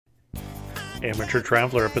Amateur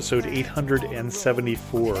Traveler, episode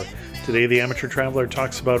 874. Today, the Amateur Traveler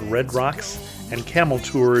talks about red rocks and camel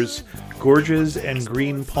tours, gorges and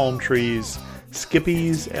green palm trees,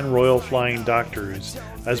 skippies and royal flying doctors,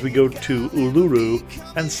 as we go to Uluru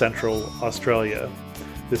and Central Australia.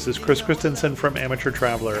 This is Chris Christensen from Amateur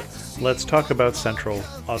Traveler. Let's talk about Central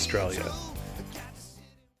Australia.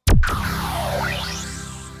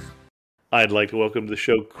 I'd like to welcome to the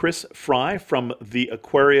show Chris Fry from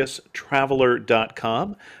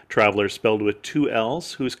theaquariustraveler.com, traveler spelled with two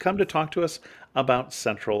L's, who's come to talk to us about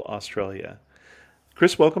Central Australia.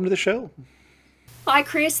 Chris, welcome to the show. Hi,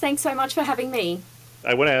 Chris. Thanks so much for having me.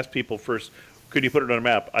 I want to ask people first, could you put it on a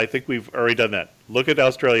map? I think we've already done that. Look at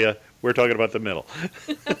Australia. We're talking about the middle.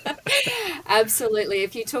 Absolutely.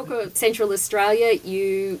 If you talk about Central Australia,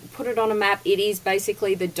 you put it on a map, it is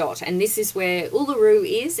basically the dot. And this is where Uluru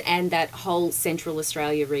is and that whole Central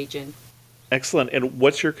Australia region. Excellent. And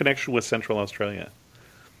what's your connection with Central Australia?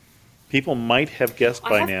 People might have guessed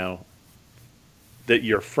by now that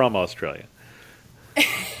you're from Australia.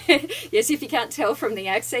 Yes, if you can't tell from the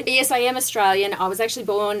accent. Yes, I am Australian. I was actually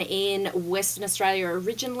born in Western Australia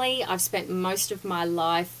originally. I've spent most of my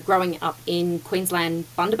life growing up in Queensland,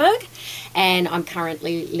 Bundaberg, and I'm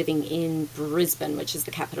currently living in Brisbane, which is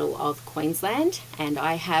the capital of Queensland. And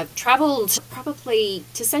I have travelled probably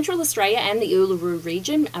to Central Australia and the Uluru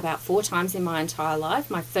region about 4 times in my entire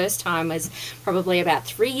life. My first time was probably about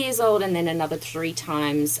 3 years old, and then another 3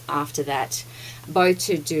 times after that, both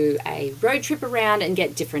to do a road trip around and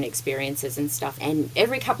get different experiences and stuff. And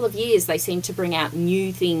every couple of years they seem to bring out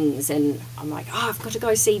new things, and I'm like, oh, I've got to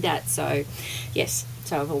go see that. So yes,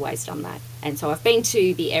 so I've always done that. And so I've been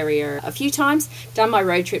to the area a few times, done my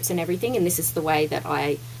road trips and everything, and this is the way that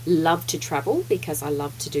I love to travel, because I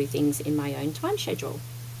love to do things in my own time schedule.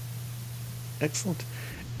 Excellent.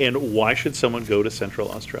 And why should someone go to Central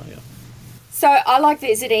Australia? So I like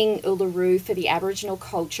visiting Uluru for the Aboriginal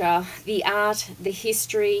culture, the art, the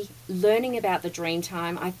history, learning about the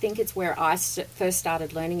Dreamtime. I think it's where I first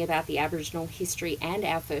started learning about the Aboriginal history and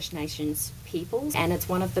our First Nations peoples. And it's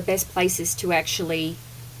one of the best places to actually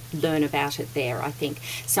learn about it there, I think.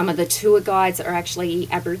 Some of the tour guides are actually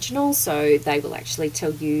Aboriginal, so they will actually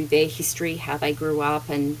tell you their history, how they grew up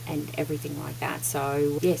and everything like that.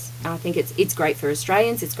 So yes, I think it's great for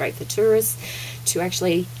Australians, it's great for tourists to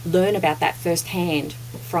actually learn about that firsthand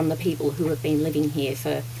from the people who have been living here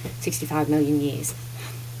for 65 million years.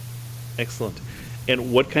 Excellent.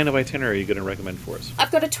 And what kind of itinerary are you going to recommend for us?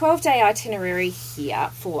 I've got a 12-day itinerary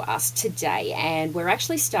here for us today, and we're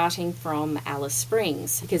actually starting from Alice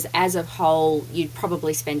Springs, because as a whole, you'd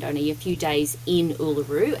probably spend only a few days in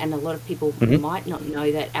Uluru, and a lot of people might not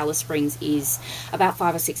know that Alice Springs is about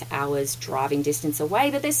 5 or 6 hours driving distance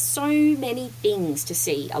away, but there's so many things to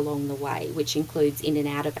see along the way, which includes in and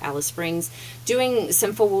out of Alice Springs, doing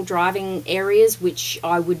some four-wheel driving areas, which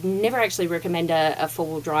I would never actually recommend a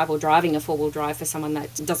four-wheel drive or driving a four-wheel drive for someone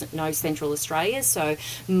that doesn't know Central Australia. So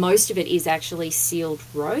most of it is actually sealed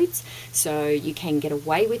roads, so you can get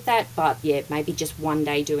away with that, but yeah, maybe just one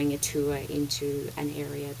day doing a tour into an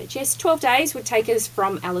area. But yes, 12 days would take us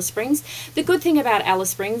from Alice Springs. The good thing about Alice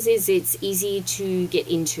Springs is it's easy to get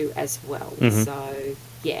into as well. So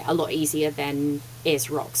yeah, a lot easier than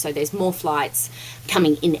Ayers Rock. So there's more flights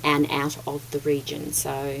coming in and out of the region,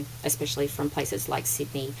 so especially from places like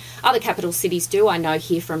Sydney. Other capital cities do. I know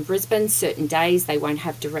here from Brisbane, certain days they won't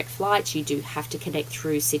have direct flights. You do have to connect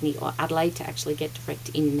through Sydney or Adelaide to actually get direct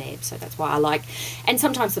in there. So that's why I like, and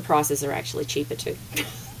sometimes the prices are actually cheaper too.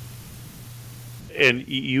 And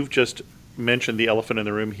you've just mentioned the elephant in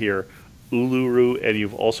the room here, Uluru, and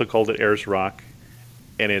you've also called it Ayers Rock,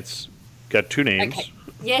 and it's got 2 names. Okay.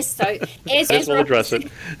 Yes, so Ayers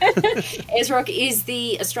Rock is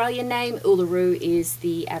the Australian name, Uluru is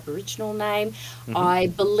the Aboriginal name. I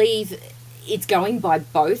believe it's going by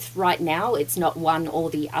both right now. It's not one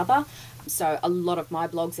or the other. So a lot of my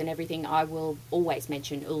blogs and everything, I will always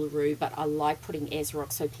mention Uluru, but I like putting Ayers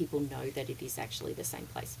Rock so people know that it is actually the same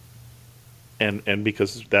place. And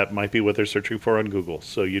because that might be what they're searching for on Google,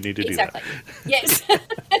 so you need to do that. Yes.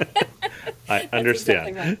 I understand.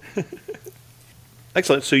 Exactly right.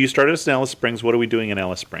 Excellent. So you started us in Alice Springs. What are we doing in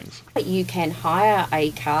Alice Springs? You can hire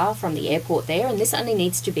a car from the airport there, and this only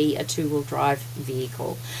needs to be a 2-wheel drive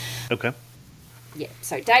vehicle. Okay. Yeah,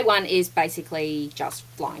 so day 1 is basically just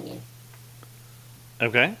flying in.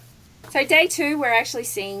 Okay. So day 2, we're actually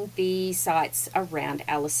seeing the sites around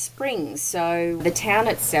Alice Springs. So the town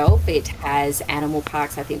itself, it has animal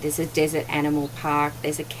parks. I think there's a desert animal park.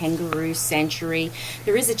 There's a kangaroo sanctuary.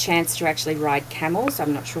 There is a chance to actually ride camels.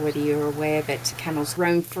 I'm not sure whether you're aware, but camels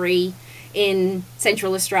roam free in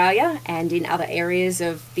Central Australia and in other areas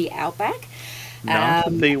of the outback. Not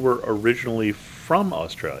that they were originally from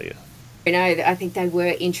Australia. I think they were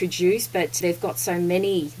introduced, but they've got so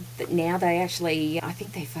many that now I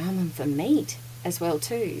think they farm them for meat as well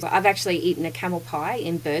too. I've actually eaten a camel pie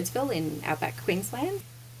in Birdsville in outback Queensland.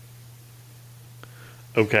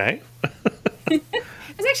 Okay.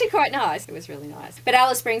 It was actually quite nice. It was really nice. But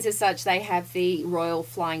Alice Springs as such, they have the Royal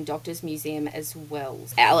Flying Doctors Museum as well.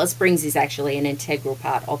 Alice Springs is actually an integral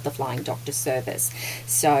part of the Flying Doctor Service.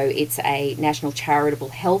 So it's a national charitable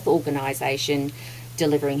health organisation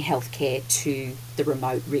delivering healthcare to the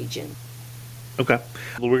remote region. Okay.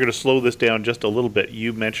 Well, we're going to slow this down just a little bit.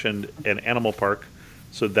 You mentioned an animal park.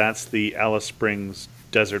 So that's the Alice Springs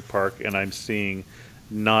Desert Park, and I'm seeing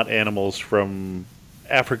not animals from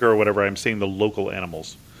Africa or whatever. I'm seeing the local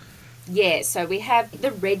animals. Yeah, so we have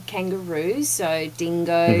the red kangaroos, so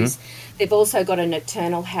dingoes. Mm-hmm. They've also got a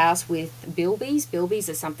nocturnal house with bilbies. Bilbies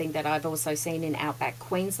are something that I've also seen in outback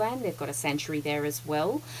Queensland. They've got a sanctuary there as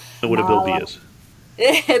well. And what a bilby is?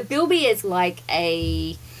 Bilby is like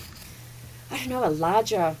a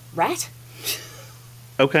larger rat.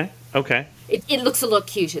 Okay. It looks a lot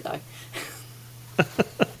cuter though.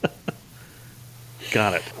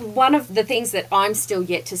 Got it. One of the things that I'm still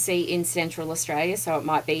yet to see in Central Australia, so it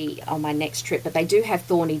might be on my next trip, but they do have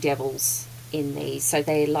thorny devils in these. So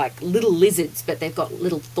they're like little lizards, but they've got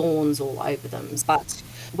little thorns all over them. But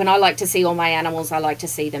when I like to see all my animals, I like to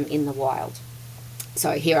see them in the wild.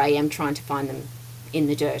 So here I am trying to find them in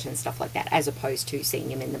the dirt and stuff like that, as opposed to seeing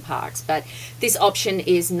them in the parks. But this option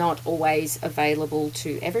is not always available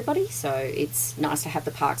to everybody, so it's nice to have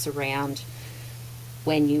the parks around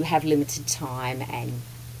when you have limited time and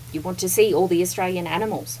you want to see all the Australian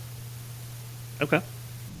animals. Okay.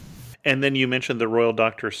 And then you mentioned the Royal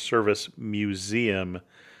Doctor Service Museum.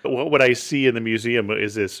 What would I see in the museum?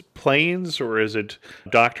 Is this planes, or is it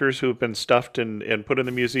doctors who have been stuffed and put in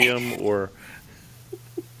the museum, or...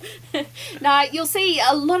 No, you'll see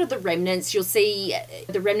a lot of the remnants. You'll see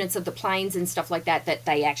the remnants of the planes and stuff like that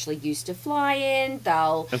they actually used to fly in.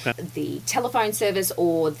 The telephone service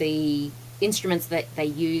or the instruments that they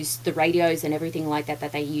use, the radios and everything like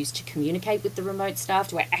that they use to communicate with the remote staff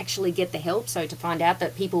to actually get the help, so to find out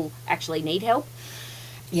that people actually need help.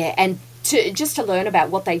 Yeah, and to learn about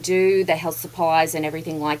what they do, their health supplies and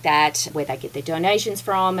everything like that, where they get their donations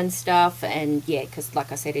from and stuff. And yeah, because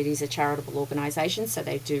like I said, it is a charitable organisation, so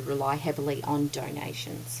they do rely heavily on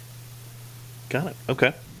donations. Got it.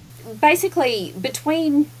 Okay. Basically,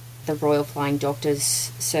 between the Royal Flying Doctors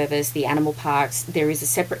Service, the animal parks, there is a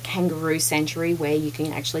separate kangaroo sanctuary where you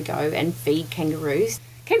can actually go and feed kangaroos.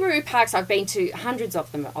 Kangaroo parks, I've been to hundreds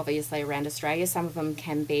of them, obviously, around Australia. Some of them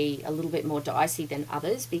can be a little bit more dicey than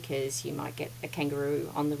others because you might get a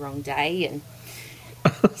kangaroo on the wrong day and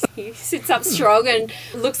he sits up strong and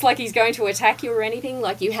looks like he's going to attack you or anything.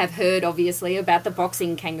 Like you have heard, obviously, about the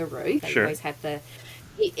boxing kangaroo. They Sure. always have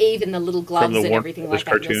even the little gloves and everything like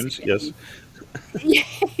that. Cartoons, yes. Yeah,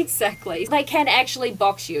 exactly. They can actually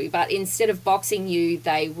box you, but instead of boxing you,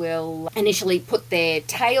 they will initially put their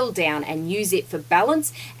tail down and use it for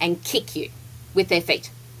balance and kick you with their feet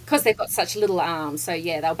because they've got such little arms. So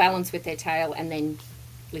yeah, they'll balance with their tail and then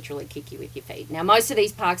literally kick you with your feet. Now, most of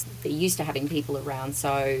these parks, they're used to having people around,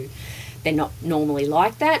 so they're not normally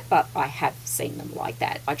like that, but I have seen them like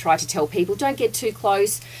that. I try to tell people, don't get too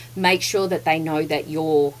close. Make sure that they know that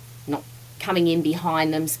you're not coming in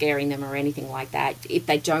behind them, scaring them or anything like that. If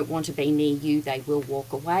they don't want to be near you, they will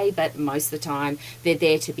walk away, but most of the time they're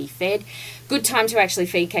there to be fed. Good time to actually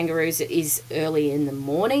feed kangaroos is early in the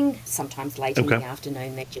morning, sometimes late in the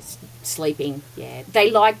afternoon. They're just sleeping. Yeah, they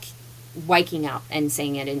like waking up and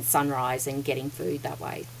seeing it in sunrise and getting food that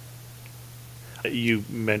way. You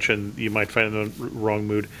mentioned you might find them in the wrong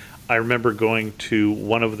mood. I remember going to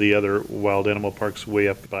one of the other wild animal parks way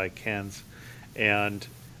up by Cairns, and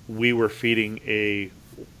we were feeding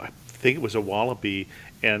I think it was a wallaby,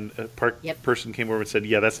 and a park person came over and said,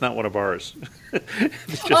 yeah, that's not one of ours.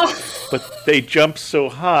 But they jump so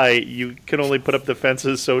high, you can only put up the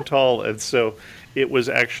fences so tall, and so it was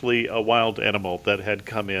actually a wild animal that had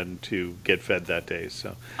come in to get fed that day.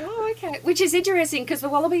 So. Oh, okay. Which is interesting, because the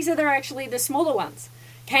wallabies are actually the smaller ones.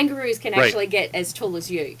 Kangaroos can actually get as tall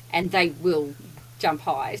as you, and they will jump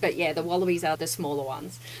high. But yeah, the wallabies are the smaller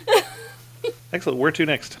ones. Excellent. Where to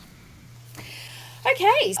next?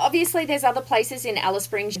 Okay, obviously there's other places in Alice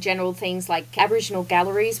Springs, general things like Aboriginal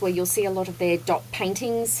galleries where you'll see a lot of their dot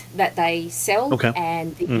paintings that they sell. Okay.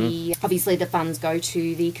 And obviously the funds go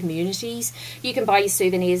to the communities. You can buy your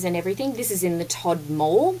souvenirs and everything. This is in the Todd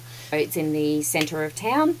Mall. It's in the centre of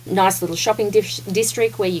town. Nice little shopping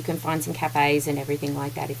district where you can find some cafes and everything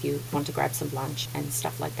like that if you want to grab some lunch and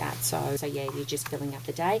stuff like that. So yeah, you're just filling up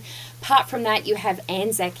the day. Apart from that, you have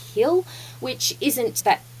Anzac Hill, which isn't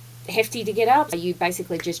that hefty to get up. You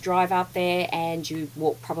basically just drive up there and you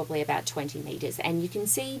walk probably about 20 metres and you can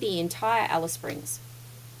see the entire Alice Springs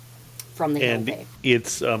from the hill there. And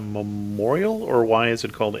it's a memorial, or why is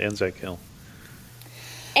it called Anzac Hill?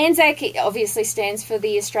 Anzac obviously stands for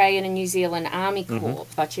the Australian and New Zealand Army Corps,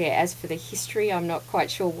 but yeah, as for the history, I'm not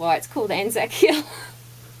quite sure why it's called Anzac Hill.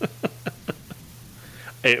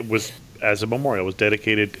 It was, as a memorial, was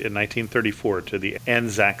dedicated in 1934 to the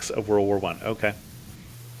Anzacs of World War One. Okay.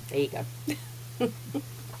 There you go.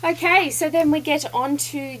 Okay, so then we get on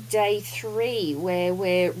to day 3 where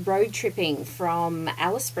we're road tripping from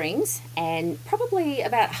Alice Springs and probably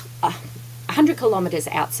about 100 kilometres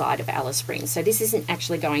outside of Alice Springs. So this isn't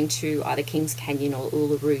actually going to either Kings Canyon or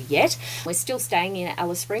Uluru yet. We're still staying in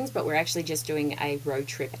Alice Springs, but we're actually just doing a road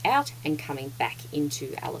trip out and coming back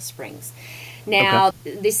into Alice Springs. Now,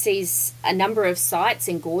 This sees a number of sites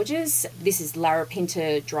and gorges. This is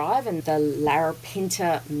Larapinta Drive, and the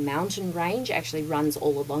Larapinta mountain range actually runs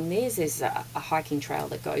all along there. There's a hiking trail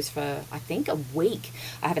that goes for, I think, a week.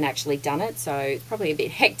 I haven't actually done it, so it's probably a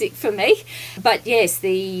bit hectic for me. But yes,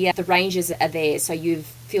 the ranges are there, so you've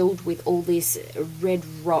filled with all this red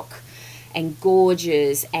rock and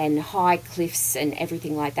gorges and high cliffs and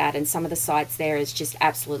everything like that, and some of the sites there is just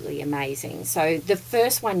absolutely amazing. So the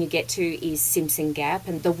first one you get to is Simpson Gap,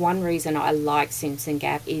 and the one reason I like Simpson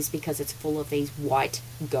Gap is because it's full of these white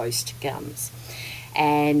ghost gums,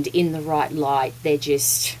 and in the right light they're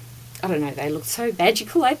just, I don't know, they look so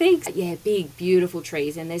magical, I think. Yeah, big, beautiful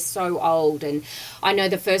trees, and they're so old. And I know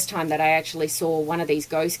the first time that I actually saw one of these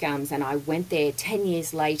ghost gums, and I went there 10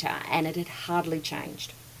 years later, and it had hardly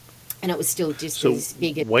changed. And it was still just as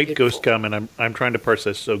big and white beautiful. ghost gum, and I'm trying to parse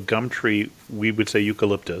this. So gum tree, we would say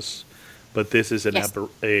eucalyptus, but this is an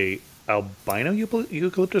a albino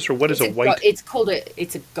eucalyptus, or what is a white?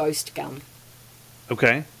 It's a ghost gum.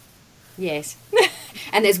 Okay. Yes.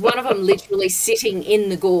 And there's one of them literally sitting in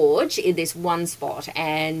the gorge in this one spot,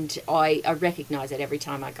 and I recognise it every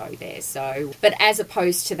time I go there. So, but as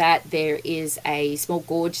opposed to that, there is a small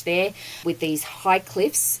gorge there with these high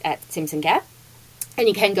cliffs at Simpson Gap. And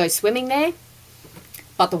you can go swimming there,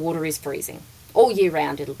 but the water is freezing. All year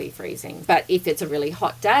round it'll be freezing. But if it's a really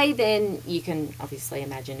hot day, then you can obviously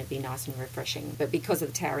imagine it'd be nice and refreshing. But because of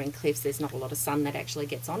the towering cliffs, there's not a lot of sun that actually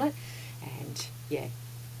gets on it. And, yeah.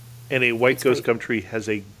 And a white ghost gum tree has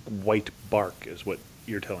a white bark, is what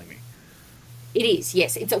you're telling me. It is,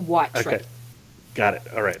 yes. It's a white tree. Okay. Got it.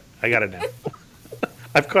 All right. I got it now.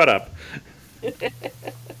 I've caught up.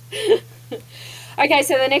 Okay,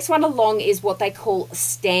 so the next one along is what they call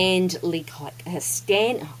Standley.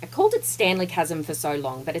 I called it Stanley Chasm for so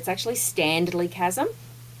long, but it's actually Standley Chasm.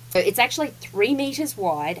 So it's actually 3 metres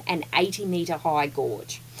wide and 80 metre high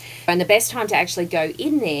gorge. And the best time to actually go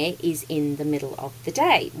in there is in the middle of the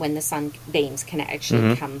day when the sunbeams can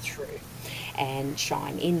actually come through and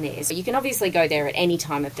shine in there. So you can obviously go there at any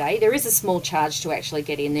time of day. There is a small charge to actually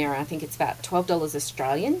get in there. I think it's about $12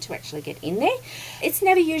 Australian to actually get in there. It's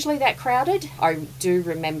never usually that crowded. I do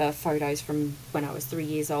remember photos from when I was 3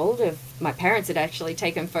 years old of my parents had actually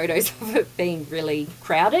taken photos of it being really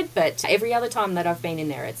crowded, but every other time that I've been in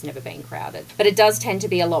there, it's never been crowded. But it does tend to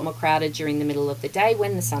be a lot more crowded during the middle of the day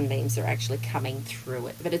when the sunbeams are actually coming through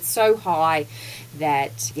it. But it's so high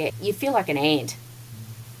that, yeah, you feel like an ant.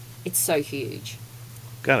 It's so huge.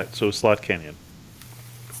 Got it. So Slot Canyon.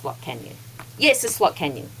 Slot Canyon. Yes, a slot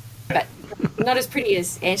canyon. But not as pretty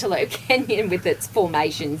as Antelope Canyon with its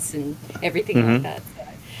formations and everything like that. So.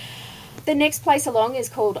 The next place along is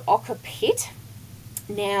called Ochre Pit.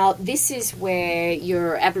 Now, this is where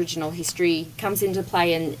your Aboriginal history comes into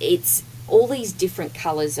play, and it's all these different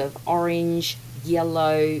colours of orange,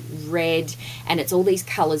 yellow, red, and it's all these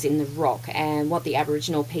colours in the rock. And what the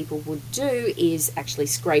Aboriginal people would do is actually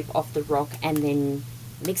scrape off the rock and then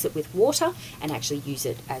mix it with water and actually use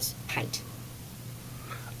it as paint.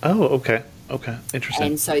 Oh, okay. Okay, interesting.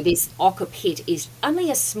 And so this Ochre Pit is only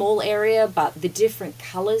a small area, but the different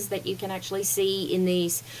colours that you can actually see in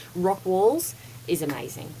these rock walls is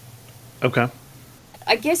amazing. Okay.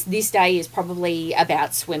 I guess this day is probably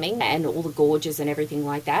about swimming and all the gorges and everything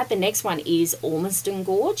like that. The next one is Ormiston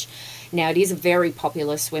Gorge. Now, it is a very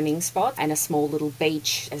popular swimming spot and a small little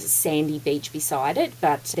beach, a sandy beach beside it,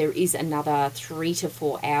 but there is another 3 to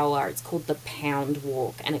 4 hour, it's called the Pound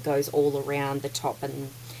Walk, and it goes all around the top and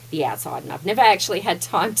the outside. And I've never actually had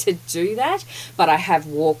time to do that, but I have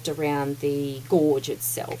walked around the gorge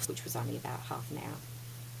itself, which was only about half an hour.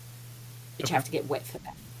 But you have to get wet for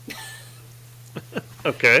that.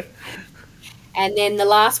 Okay. And then the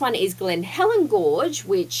last one is Glen Helen Gorge,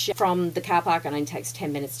 which from the car park only takes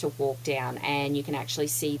 10 minutes to walk down, and you can actually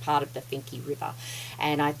see part of the Finke River.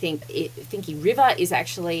 And I think Finke River is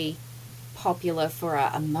actually popular for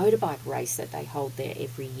a motorbike race that they hold there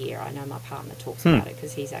every year. I know my partner talks about it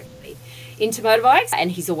because he's actually into motorbikes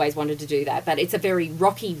and he's always wanted to do that. But it's a very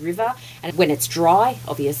rocky river, and when it's dry,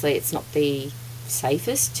 obviously it's not the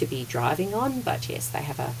safest to be driving on, but yes, they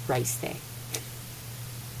have a race there.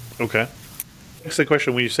 Okay. Next the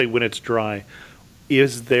question, when you say when it's dry,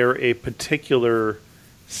 is there a particular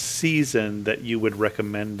season that you would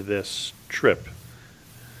recommend this trip?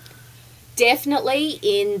 Definitely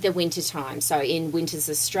in the winter time. So in winter's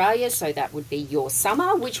Australia, so that would be your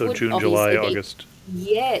summer, which So would June, obviously July, be, August.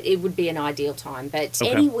 yeah, it would be an ideal time. But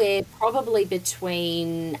anywhere probably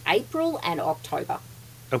between April and October.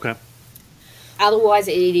 Okay. Otherwise,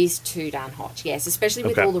 it is too darn hot, yes, especially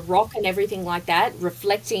with all the rock and everything like that,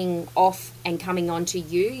 reflecting off and coming onto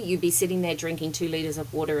you. You'd be sitting there drinking 2 litres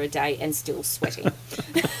of water a day and still sweating.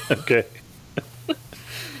 Okay.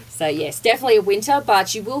 So, yes, definitely a winter,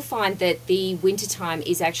 but you will find that the winter time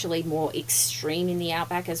is actually more extreme in the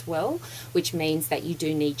outback as well, which means that you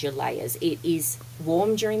do need your layers. It is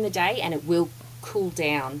warm during the day and it will cool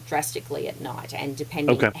down drastically at night, and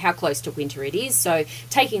depending how close to winter it is. So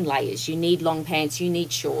taking layers, you need long pants, you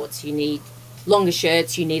need shorts, you need longer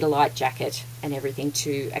shirts, you need a light jacket and everything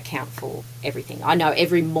to account for everything. I know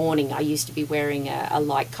every morning I used to be wearing a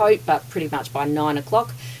light coat, but pretty much by 9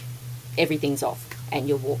 o'clock everything's off and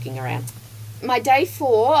you're walking around. My day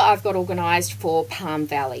 4 I've got organised for Palm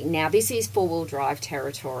Valley. Now this is 4-wheel drive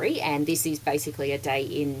territory, and this is basically a day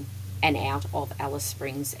in and out of Alice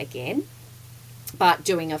Springs again, but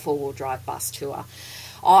doing a 4-wheel drive bus tour.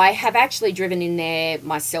 I have actually driven in there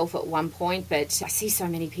myself at one point, but I see so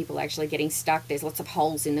many people actually getting stuck. There's lots of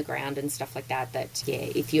holes in the ground and stuff like that,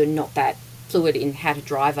 if you're not that fluid in how to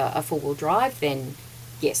drive a 4-wheel drive, then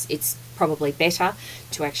yes, it's probably better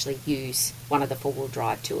to actually use one of the 4-wheel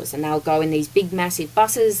drive tours. And they'll go in these big massive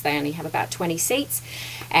buses. They only have about 20 seats,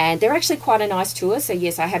 and they're actually quite a nice tour. So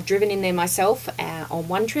yes, I have driven in there myself on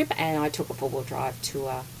one trip, and I took a 4-wheel drive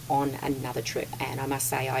tour on another trip, and I must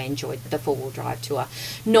say I enjoyed the 4-wheel drive tour,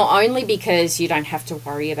 not only because you don't have to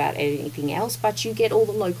worry about anything else, but you get all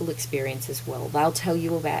the local experience as well. They'll tell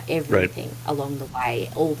you about everything along the way,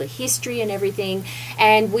 all the history and everything.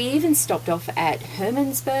 And we even stopped off at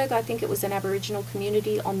Hermansburg, I think it was an Aboriginal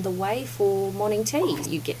community, on the way for morning tea.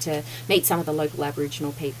 You get to meet some of the local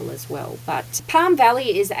Aboriginal people as well. But Palm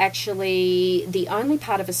Valley is actually the only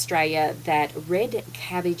part of Australia that red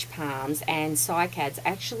cabbage palms and cycads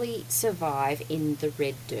actually survive in the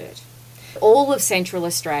red dirt. All of Central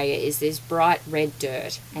Australia is this bright red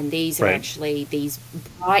dirt, and these are actually these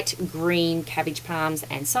bright green cabbage palms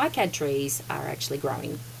and cycad trees are actually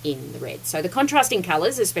growing in the red. So the contrasting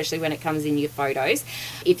colours, especially when it comes in your photos,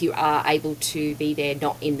 if you are able to be there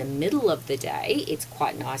not in the middle of the day, it's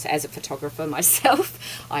quite nice. As a photographer myself,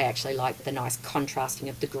 I actually like the nice contrasting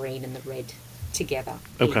of the green and the red together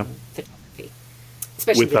in photography.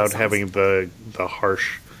 Especially without having the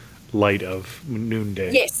harsh light of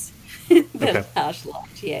noonday. Yes. Harsh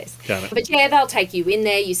light, yes. Got it. But yeah, they'll take you in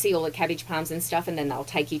there, you see all the cabbage palms and stuff, and then they'll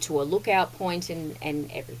take you to a lookout point and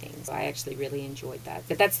everything. So I actually really enjoyed that.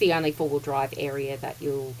 But that's the only 4-wheel drive area that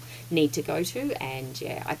you'll need to go to, and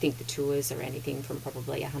yeah, I think the tours are anything from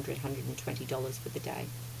probably $100, $120 for the day.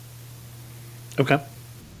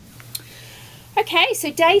 Okay,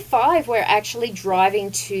 so day 5, we're actually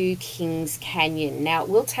driving to Kings Canyon. Now, it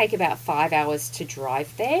will take about 5 hours to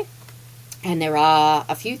drive there, and there are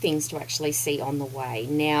a few things to actually see on the way.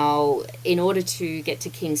 Now, in order to get to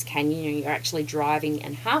Kings Canyon, you're actually driving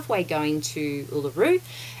and halfway going to Uluru,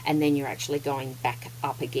 and then you're actually going back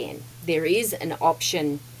up again. There is an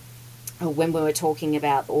option, when we were talking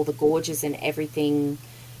about all the gorges and everything,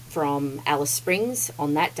 from Alice Springs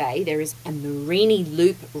on that day, there is a Marini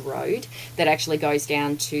Loop road that actually goes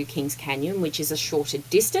down to Kings Canyon, which is a shorter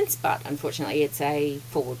distance, but unfortunately it's a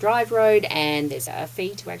 4-wheel drive road and there's a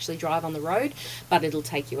fee to actually drive on the road, but it'll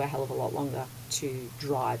take you a hell of a lot longer to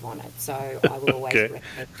drive on it. So I will always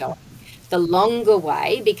recommend going. the longer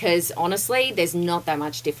way, because honestly, there's not that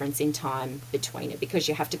much difference in time between it because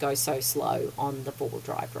you have to go so slow on the four-wheel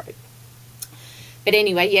drive road. But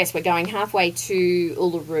anyway, yes, we're going halfway to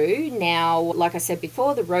Uluru. Now, like I said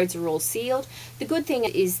before, the roads are all sealed. The good thing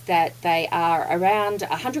is that they are around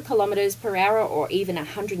 100 kilometres per hour or even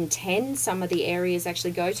 110, some of the areas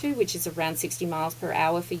actually go to, which is around 60 miles per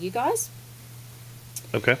hour for you guys.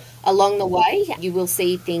 Okay. Along the way, you will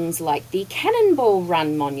see things like the Cannonball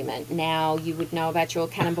Run Monument. Now, you would know about your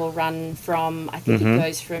Cannonball Run from, I think it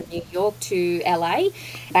goes from New York to LA.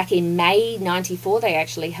 Back in May 94, they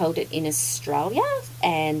actually held it in Australia,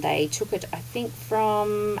 and they took it, I think,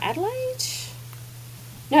 from Adelaide?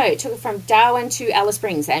 No, it took it from Darwin to Alice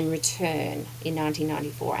Springs and return in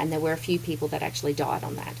 1994, and there were a few people that actually died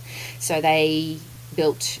on that. So they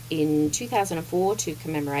built in 2004 to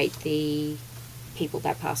commemorate the people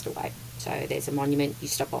that passed away. So there's a monument. You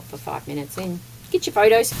stop off for 5 minutes and get your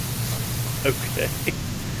photos. Okay.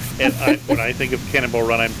 And when I think of Cannonball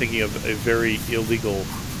Run, I'm thinking of a very illegal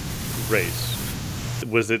race.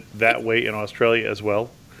 Was it that way in Australia as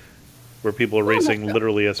well, where people are racing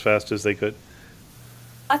literally as fast as they could?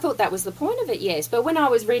 I thought that was the point of it, yes. But when I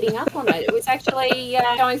was reading up on it, it was actually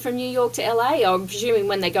going from New York to LA. I'm presuming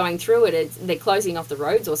when they're going through it, they're closing off the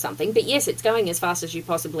roads or something. But yes, it's going as fast as you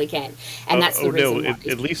possibly can. And that's the reason why.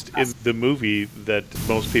 At least in the movie that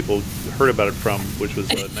most people heard about it from, which was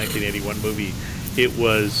the 1981 movie, it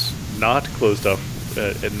was not closed off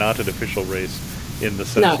and not an official race in the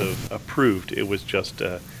sense of approved. It was just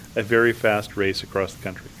a very fast race across the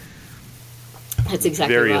country. That's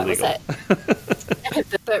exactly very right. illegal.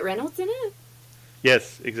 Burt Reynolds in it?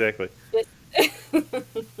 Yes, exactly.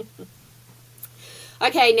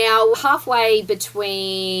 Okay, now halfway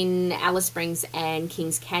between Alice Springs and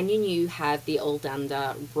Kings Canyon, you have the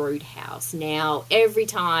Aldunda Roadhouse. Now, every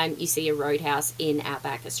time you see a roadhouse in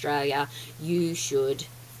Outback Australia, you should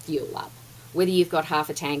fuel up. Whether you've got half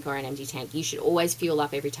a tank or an empty tank, you should always fuel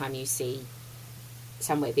up every time you see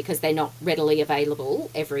somewhere because they're not readily available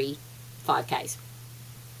every 5Ks.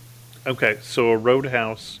 Okay, so a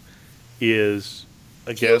roadhouse is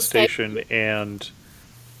a gas station and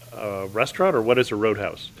a restaurant, or what is a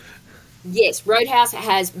roadhouse? Yes, Roadhouse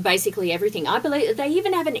has basically everything. I believe they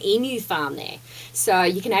even have an emu farm there. So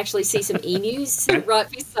you can actually see some emus right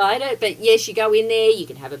beside it. But yes, you go in there, you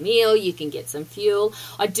can have a meal, you can get some fuel.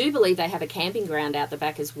 I do believe they have a camping ground out the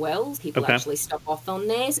back as well. People actually stop off on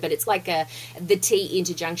there. But it's like the T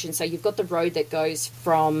interjunction. So you've got the road that goes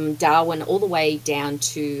from Darwin all the way down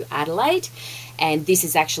to Adelaide. And this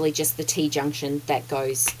is actually just the T junction that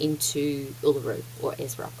goes into Uluru or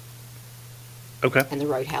Ezra. Okay. And the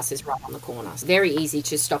roadhouse is right on the corner. It's very easy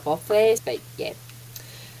to stop off there, but yeah.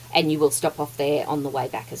 And you will stop off there on the way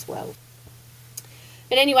back as well.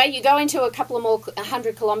 But anyway, you go into a couple of more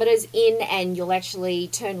 100 kilometres in and you'll actually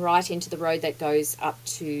turn right into the road that goes up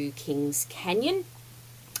to Kings Canyon.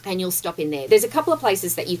 And you'll stop in there. There's a couple of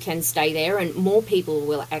places that you can stay there and more people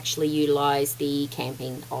will actually utilise the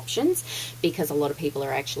camping options because a lot of people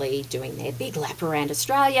are actually doing their big lap around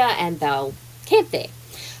Australia and they'll camp there.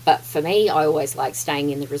 But for me, I always like staying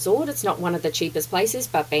in the resort. It's not one of the cheapest places,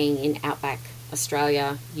 but being in Outback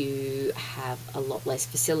Australia, you have a lot less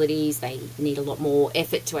facilities. They need a lot more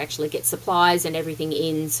effort to actually get supplies and everything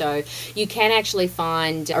in. So you can actually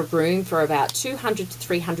find a room for about $200 to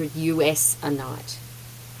 $300 US a night.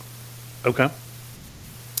 Okay.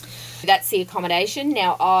 That's the accommodation.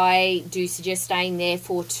 Now, I do suggest staying there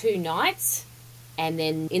for 2 nights, and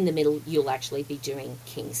then in the middle, you'll actually be doing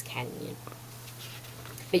Kings Canyon.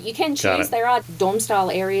 But you can choose. There are dorm-style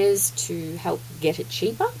areas to help get it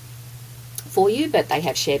cheaper for you, but they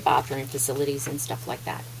have shared bathroom facilities and stuff like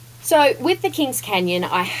that. So with the Kings Canyon,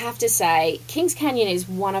 I have to say, Kings Canyon is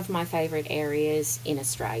one of my favourite areas in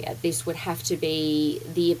Australia. This would have to be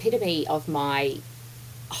the epitome of my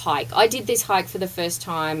hike. I did this hike for the first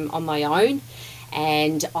time on my own,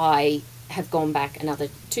 and I have gone back another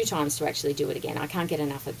 2 times to actually do it again. I can't get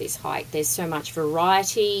enough of this hike. There's so much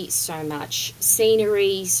variety, so much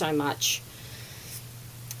scenery, so much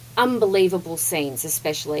unbelievable scenes,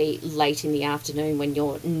 especially late in the afternoon when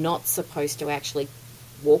you're not supposed to actually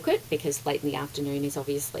walk it because late in the afternoon is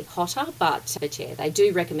obviously hotter. But yeah, they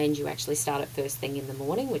do recommend you actually start it first thing in the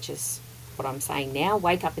morning, which is what I'm saying now.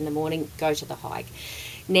 Wake up in the morning, go to the hike.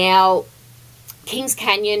 Now, Kings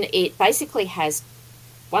Canyon, it basically has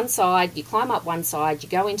one side, you climb up one side, you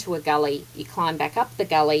go into a gully, you climb back up the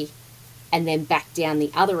gully, and then back down the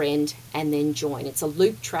other end and then join. It's a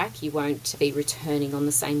loop track. You won't be returning on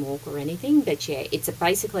the same walk or anything. But yeah, it's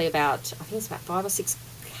basically about, I think it's about 5 or 6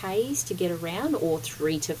 k's to get around, or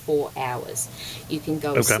 3 to 4 hours. You can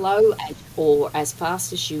go as slow or as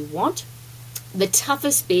fast as you want. The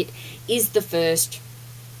toughest bit is the first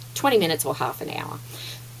 20 minutes or half an hour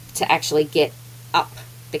to actually get up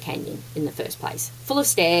the canyon in the first place. Full of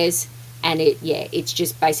stairs, and it's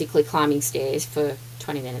just basically climbing stairs for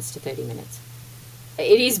 20 minutes to 30 minutes.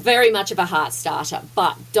 It is very much of a heart starter,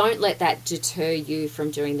 but don't let that deter you from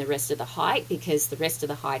doing the rest of the hike, because the rest of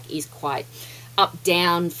the hike is quite up,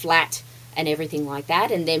 down, flat, and everything like that.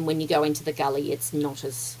 And then when you go into the gully, it's not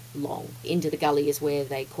as long. Into the gully is where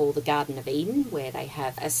they call the Garden of Eden, where they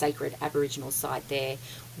have a sacred Aboriginal site there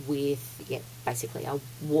with basically a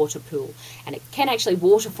water pool, and it can actually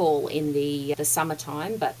waterfall in the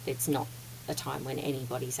summertime, but it's not a time when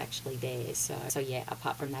anybody's actually there. So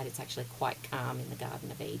apart from that, it's actually quite calm in the Garden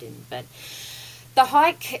of Eden. But the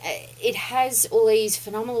hike, it has all these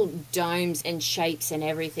phenomenal domes and shapes and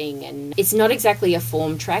everything, and it's not exactly a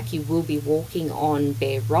form track. You will be walking on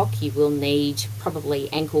bare rock. You will need probably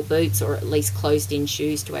ankle boots or at least closed-in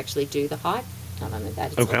shoes to actually do the hike. Not only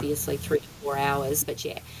that, it's obviously 3 to 4 hours, but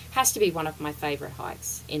has to be one of my favourite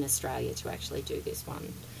hikes in Australia to actually do this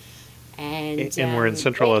one. And we're in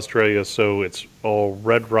Central Australia, so it's all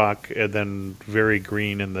red rock and then very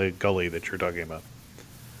green in the gully that you're talking about.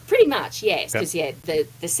 Pretty much, yes, because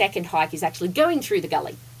the second hike is actually going through the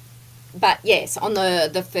gully. But yes, on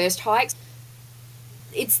the first hike,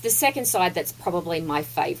 it's the second side that's probably my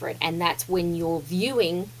favourite, and that's when you're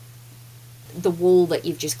viewing the wall that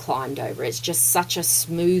you've just climbed over. It's just such a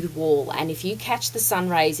smooth wall, and if you catch the sun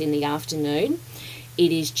rays in the afternoon,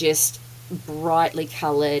 it is just brightly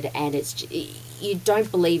coloured, and you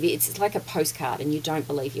don't believe it's like a postcard, and you don't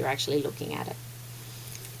believe you're actually looking at it.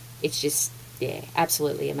 It's just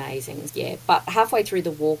absolutely amazing. But halfway through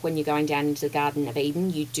the walk, when you're going down into the Garden of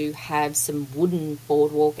Eden, you do have some wooden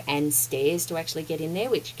boardwalk and stairs to actually get in there,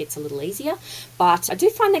 which gets a little easier. But I do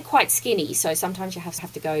find they're quite skinny, so sometimes you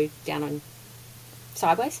have to go down on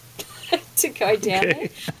sideways to go down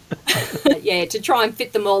there. To try and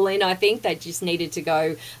fit them all in, I think they just needed to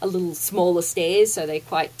go a little smaller stairs, so they're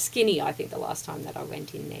quite skinny, I think, the last time that I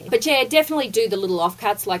went in there. But definitely do the little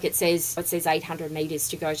offcuts, like it says 800 metres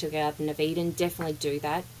to go to the Garden of Eden. Definitely do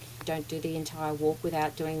that. Don't do the entire walk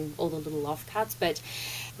without doing all the little offcuts. But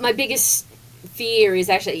my biggest fear is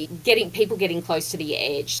actually people getting close to the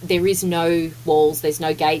edge. There is no walls, there's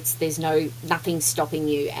no gates, there's nothing stopping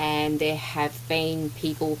you, and there have been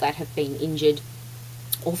people that have been injured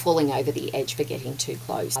or falling over the edge for getting too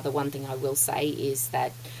close. The one thing I will say is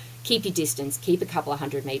that keep your distance, keep a couple of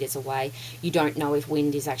 100 metres away. You don't know if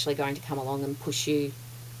wind is actually going to come along and push you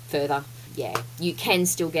further. You can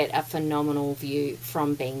still get a phenomenal view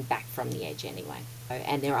from being back from the edge anyway.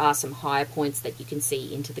 And there are some higher points that you can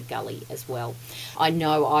see into the gully as well. I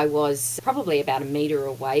know I was probably about a metre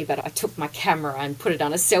away, but I took my camera and put it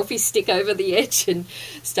on a selfie stick over the edge and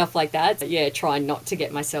stuff like that. But trying not to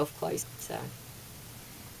get myself close. So.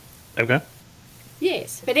 Okay.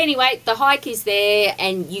 Yes. But anyway, the hike is there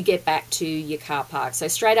and you get back to your car park. So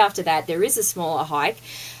straight after that, there is a smaller hike.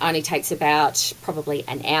 Only takes about probably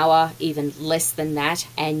an hour, even less than that.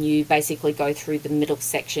 And you basically go through the middle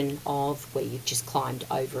section of where you've just climbed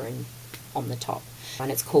over and on the top.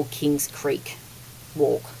 And it's called Kings Creek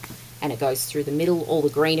Walk. And it goes through the middle, all the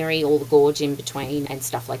greenery, all the gorge in between and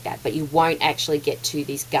stuff like that. But you won't actually get to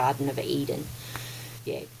this Garden of Eden.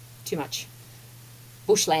 Too much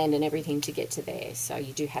bushland and everything to get to there, so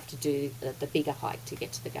you do have to do the bigger hike to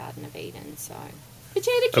get to the Garden of Eden. But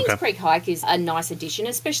the Kings Creek hike is a nice addition,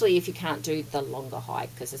 especially if you can't do the longer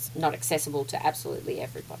hike, because it's not accessible to absolutely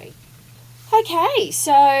everybody. Okay,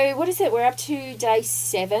 so what is it? We're up to day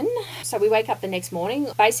 7. So we wake up the next morning,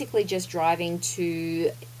 basically just driving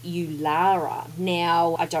to Uluru.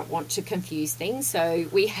 Now, I don't want to confuse things, so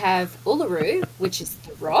we have Uluru, which is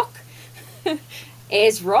the rock.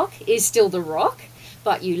 Ayers Rock is still the rock.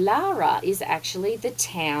 But Uluru is actually the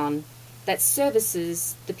town that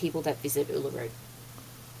services the people that visit Uluru.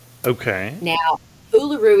 Okay. Now,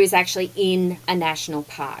 Uluru is actually in a national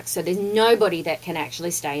park, so there's nobody that can actually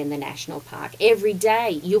stay in the national park. Every day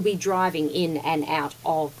you'll be driving in and out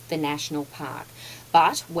of the national park.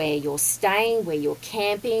 But where you're staying, where you're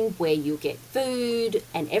camping, where you get food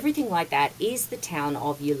and everything like that is the town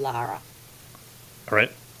of Uluru. All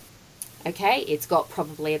right. Okay, it's got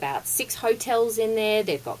probably about 6 hotels in there.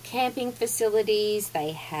 They've got camping facilities.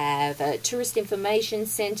 They have a tourist information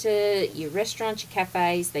centre, your restaurants, your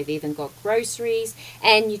cafes. They've even got groceries,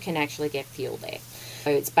 and you can actually get fuel there.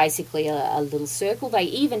 So it's basically a little circle. They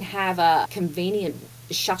even have a convenient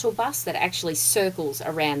shuttle bus that actually circles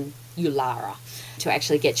around Uluru to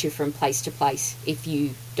actually get you from place to place if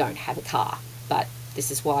you don't have a car. But This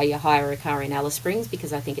is why you hire a car in Alice Springs,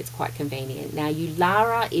 because I think it's quite convenient. Now,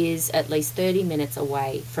 Ulara is at least 30 minutes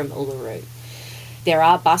away from Uluru. There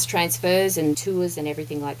are bus transfers and tours and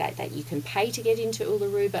everything like that that you can pay to get into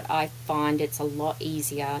Uluru, but I find it's a lot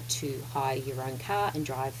easier to hire your own car and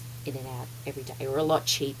drive in and out every day, or a lot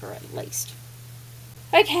cheaper at least.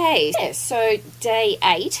 Okay, so day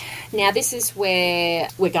 8. Now this is where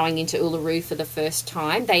we're going into Uluru for the first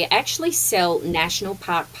time. They actually sell national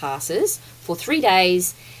park passes for 3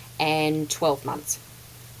 days and 12 months.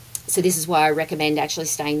 So this is why I recommend actually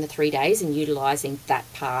staying the 3 days and utilising that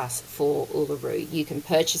pass for Uluru. You can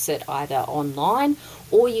purchase it either online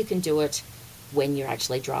or you can do it when you're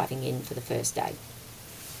actually driving in for the first day.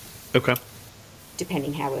 Okay.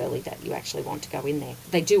 Depending how early that you actually want to go in there.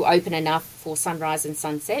 They do open enough for sunrise and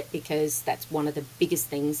sunset, because that's one of the biggest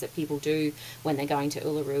things that people do when they're going to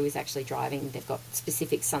Uluru is actually driving. They've got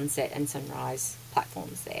specific sunset and sunrise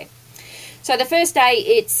platforms there. So the first day,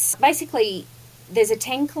 it's basically, there's a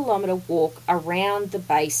 10-kilometre walk around the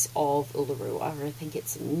base of Uluru. I think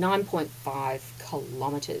it's 9.5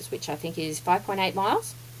 kilometres, which I think is 5.8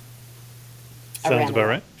 miles. Sounds about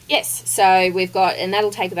right. Yes, so we've got, and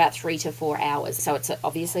that'll take about 3 to 4 hours. So it's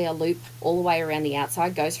obviously a loop all the way around the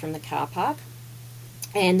outside, goes from the car park.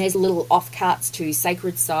 And there's little off-cuts to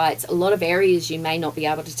sacred sites. A lot of areas you may not be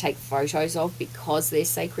able to take photos of because they're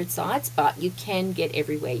sacred sites, but you can get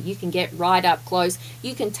everywhere. You can get right up close,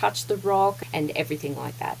 you can touch the rock and everything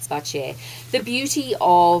like that. But yeah, the beauty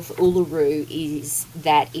of Uluru is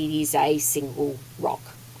that it is a single rock.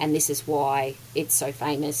 And this is why it's so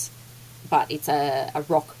famous. But it's a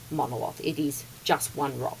rock monolith. It is just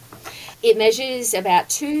one rock. It measures about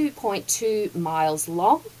 2.2 miles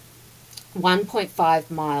long, 1.5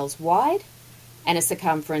 miles wide, and a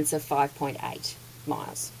circumference of 5.8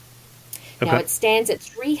 miles. Okay. Now, it stands at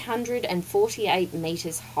 348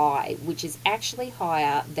 metres high, which is actually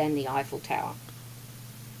higher than the Eiffel Tower.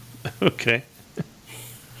 Okay.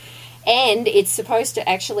 And it's supposed to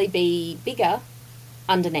actually be bigger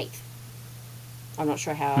underneath. I'm not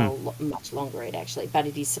sure how much longer it actually, but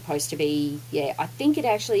it is supposed to be, I think it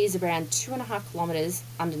actually is around 2.5 kilometres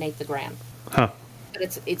underneath the ground. Huh.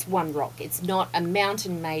 But it's one rock. It's not a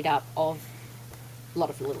mountain made up of a lot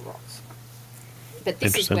of little rocks. But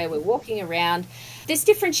this is where we're walking around. There's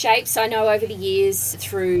different shapes. I know over the years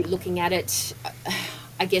through looking at it,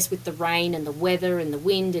 I guess with the rain and the weather and the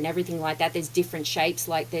wind and everything like that, there's different shapes.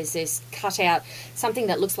 Like there's this cutout, something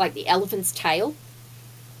that looks like the elephant's tail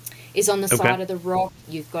is on the side of the rock.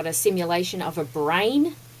 You've got a simulation of a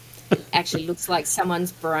brain. It actually looks like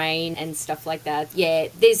someone's brain and stuff like that. Yeah,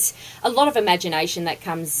 there's a lot of imagination that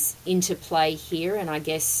comes into play here, and I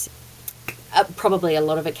guess probably a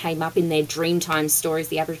lot of it came up in their Dreamtime stories,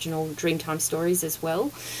 the Aboriginal Dreamtime stories as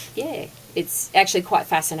well. Yeah, it's actually quite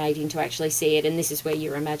fascinating to actually see it, and this is where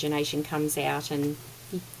your imagination comes out and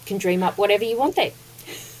you can dream up whatever you want there.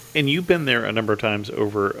 And you've been there a number of times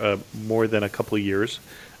over more than a couple of years.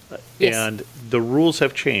 Yes. And the rules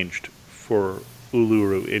have changed for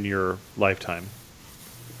Uluru in your lifetime.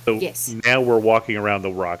 So yes. Now we're walking around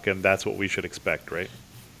the rock, and that's what we should expect, right?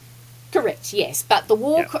 Correct, yes. But the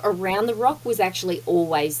walk around the rock was actually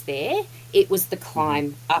always there. It was the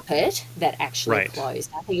climb up it that actually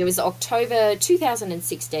closed. I think it was October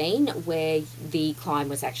 2016 where the climb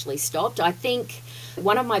was actually stopped. I think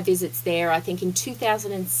one of my visits there, I think in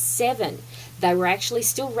 2007, they were actually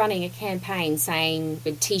still running a campaign saying,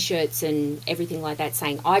 with T-shirts and everything like that,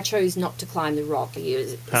 saying, I chose not to climb the rock. You're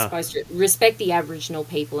supposed to respect the Aboriginal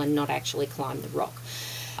people and not actually climb the rock.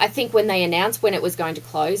 I think when they announced when it was going to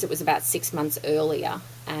close, it was about 6 months earlier.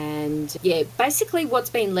 And yeah, basically what's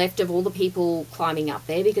been left of all the people climbing up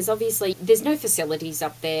there, because obviously there's no facilities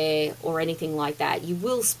up there or anything like that. You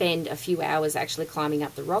will spend a few hours actually climbing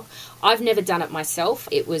up the rock. I've never done it myself.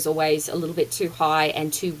 It was always a little bit too high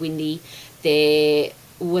and too windy. There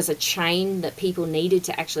was a chain that people needed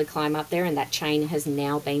to actually climb up there, and that chain has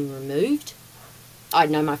now been removed. I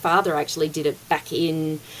know my father actually did it back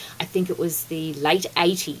in, I think it was the late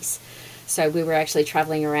 80s. So we were actually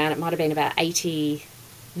travelling around. It might have been about 80,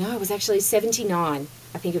 no, it was actually 79.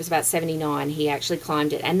 I think it was about 79 he actually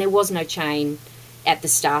climbed it. And there was no chain at the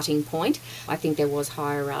starting point. I think there was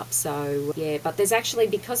higher up. So, yeah, but there's actually,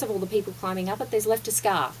 because of all the people climbing up it, there's left a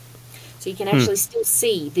scar. So you can actually still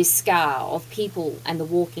see this scar of people and the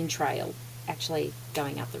walking trail actually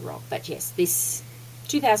going up the rock. But yes, this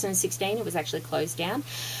 2016 it was actually closed down,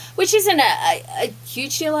 which isn't a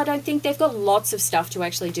huge deal. I don't think. They've got lots of stuff to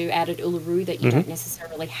actually do out at Uluru that you don't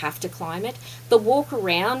necessarily have to climb it. The walk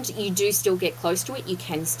around, you do still get close to it. You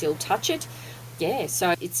can still touch it. Yeah,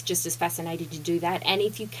 so it's just as fascinating to do that. And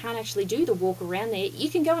if you can't actually do the walk around there, you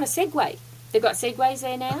can go on a Segway. They've got segways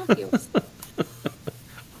there now.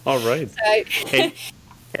 All right. So,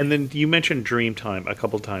 And then you mentioned Dreamtime a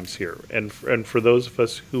couple times here. And for those of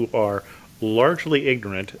us who are largely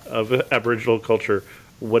ignorant of Aboriginal culture,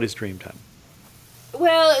 what is Dreamtime?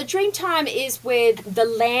 well, Dreamtime is where the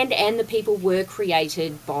land and the people were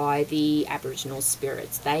created by the Aboriginal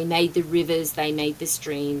spirits. They made the rivers, they made the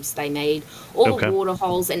streams, they made all the water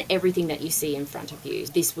holes and everything that you see in front of you.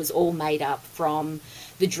 This was all made up from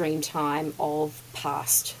the Dreamtime of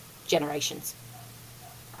past generations.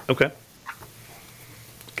 Okay.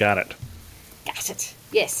 Got it. Got it.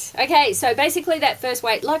 Yes. Okay, so basically that first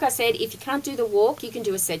way, like I said, if you can't do the walk, you can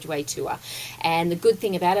do a Segway tour. And the good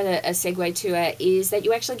thing about a Segway tour is that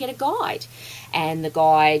you actually get a guide. And the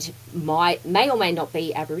guide may or may not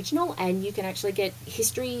be Aboriginal, and you can actually get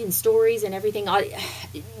history and stories and everything.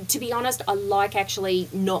 To be honest, I like actually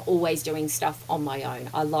not always doing stuff on my own.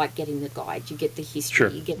 I like getting the guide. You get the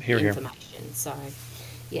history, you get the information. So,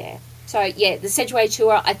 yeah. So, yeah, the Sedgway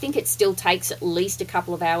tour, I think it still takes at least a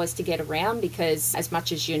couple of hours to get around because as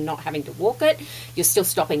much as you're not having to walk it, you're still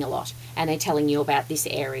stopping a lot. And they're telling you about this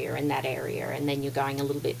area and that area, and then you're going a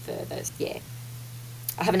little bit further. Yeah.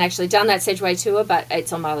 I haven't actually done that Sedgway tour, but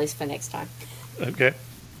it's on my list for next time. Okay.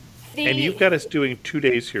 And you've got us doing 2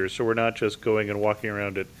 days here, so we're not just going and walking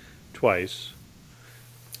around it twice.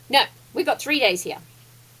 No, we've got 3 days here.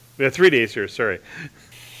 We have 3 days here, sorry.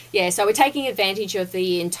 Yeah, so we're taking advantage of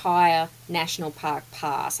the entire National Park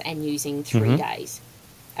pass and using 3 days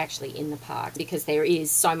actually in the park because there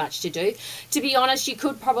is so much to do. To be honest, you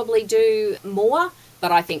could probably do more,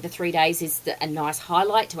 but I think the 3 days is a nice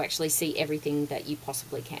highlight to actually see everything that you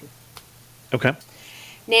possibly can. Okay.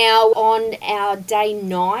 Now, on our day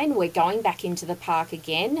 9, we're going back into the park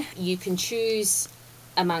again. You can choose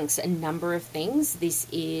amongst a number of things. This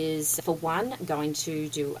is, for one, going to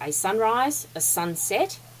do a sunrise, a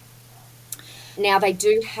sunset. Now, they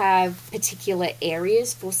do have particular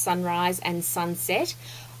areas for sunrise and sunset.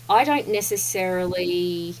 I don't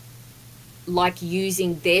necessarily like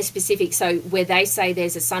using their specific, so where they say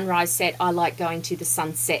there's a sunrise set, I like going to the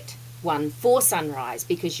sunset one for sunrise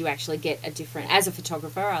because you actually get a different, as a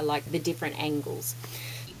photographer, I like the different angles.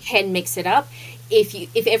 You can mix it up.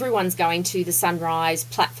 If everyone's going to the sunrise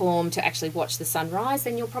platform to actually watch the sunrise,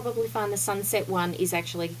 then you'll probably find the sunset one is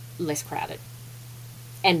actually less crowded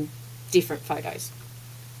and different photos.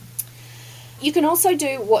 You can also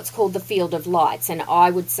do what's called the field of lights, and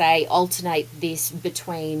I would say alternate this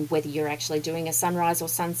between whether you're actually doing a sunrise or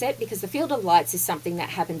sunset, because the field of lights is something that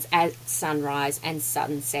happens at sunrise and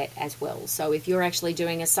sunset as well. So if you're actually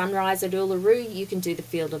doing a sunrise at Uluru, you can do the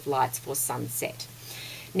field of lights for sunset.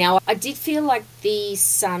 Now, I did feel like the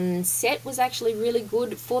sunset was actually really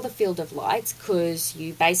good for the field of lights because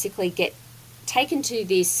you basically get taken to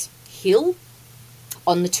this hill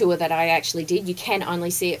on the tour that I actually did. You can only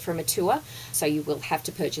see it from a tour, so you will have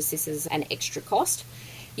to purchase this as an extra cost.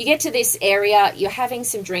 You get to this area, you're having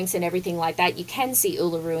some drinks and everything like that. You can see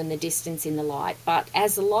Uluru in the distance in the light, but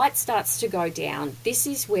as the light starts to go down, this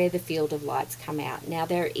is where the field of lights come out. Now,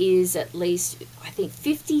 there is at least, I think,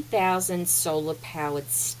 50,000 solar-powered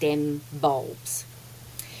stem bulbs,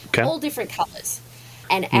 all different colours,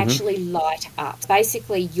 and actually light up.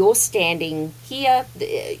 Basically, you're standing here,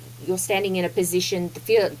 you're standing in a position,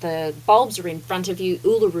 the bulbs are in front of you,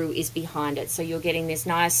 Uluru is behind it, so you're getting this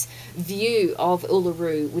nice view of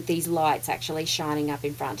Uluru with these lights actually shining up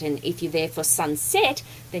in front. And if you're there for sunset,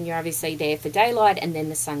 then you're obviously there for daylight, and then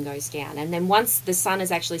the sun goes down. And then once the sun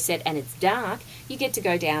is actually set and it's dark, you get to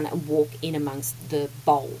go down and walk in amongst the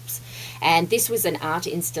bulbs. And this was an art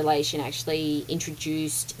installation actually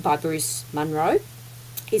introduced by Bruce Munro.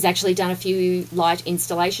 He's actually done a few light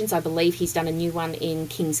installations. I believe he's done a new one in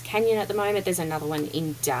Kings Canyon at the moment. There's another one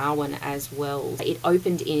in Darwin as well. It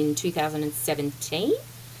opened in 2017.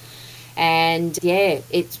 And yeah,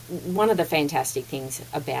 it's one of the fantastic things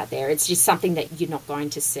about there. It's just something that you're not going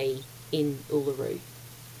to see in Uluru,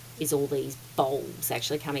 is all these bulbs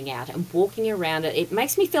actually coming out and walking around it. It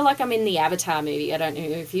makes me feel like I'm in the Avatar movie. I don't know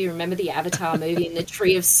if you remember the Avatar movie in the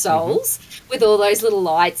Tree of Souls with all those little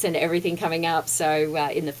lights and everything coming up. So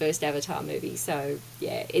in the first Avatar movie. So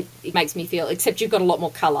yeah, it makes me feel, except you've got a lot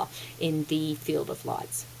more colour in the field of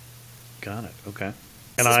lights. Got it. Okay.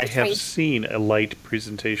 And I have seen a light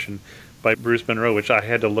presentation by Bruce Munro, which I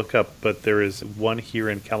had to look up, but there is one here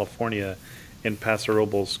in California in Paso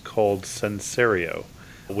Robles called Sensario,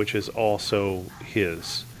 which is also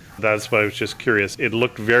his. That's why I was just curious. It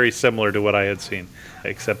looked very similar to what I had seen,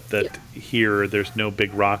 except that here there's no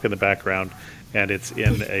big rock in the background and it's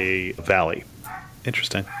in a valley.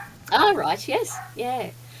 Interesting. Oh, right, yes,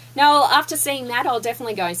 yeah. Now, after seeing that, I'll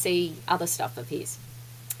definitely go and see other stuff of his.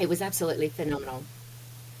 It was absolutely phenomenal.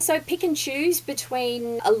 So pick and choose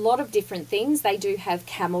between a lot of different things. They do have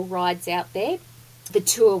camel rides out there. The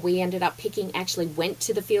tour we ended up picking actually went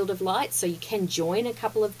to the Field of Light, so you can join a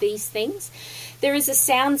couple of these things. There is a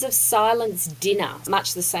Sounds of Silence dinner,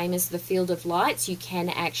 much the same as the Field of Lights. You can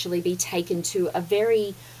actually be taken to a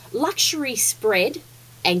very luxury spread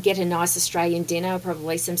and get a nice Australian dinner,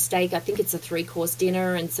 probably some steak. I think it's a 3-course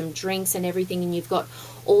dinner and some drinks and everything, and you've got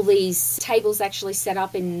all these tables actually set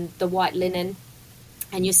up in the white linen,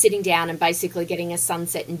 and you're sitting down and basically getting a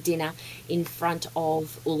sunset and dinner in front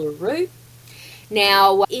of Uluru.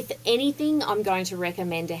 Now, if anything, I'm going to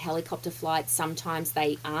recommend a helicopter flight. Sometimes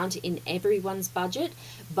they aren't in everyone's budget,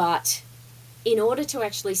 but in order to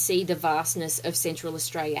actually see the vastness of Central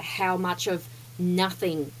Australia, how much of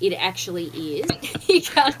nothing it actually is, you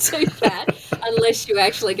can't do that unless you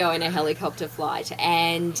actually go in a helicopter flight.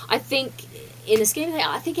 And I think in the scheme of things,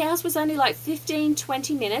 I think ours was only like 15,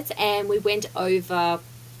 20 minutes, and we went over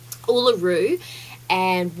Uluru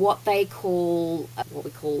and what we call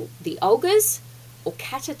the Olgas, or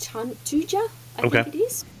Katatatuja, I think it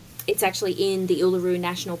is. It's actually in the Uluru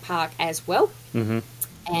National Park as well. Mm-hmm.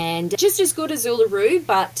 And just as good as Uluru,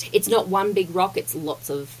 but it's not one big rock, it's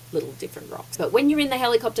lots of little different rocks. But when you're in the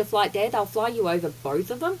helicopter flight there, they'll fly you over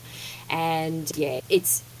both of them. And yeah,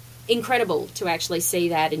 it's incredible to actually see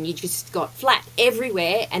that, and you just got flat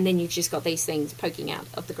everywhere, and then you've just got these things poking out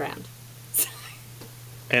of the ground.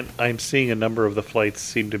 And I'm seeing a number of the flights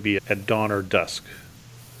seem to be at dawn or dusk.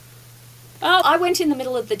 Oh, I went in the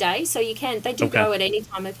middle of the day, so they do go at any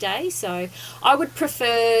time of day. So I would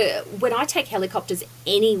prefer, when I take helicopters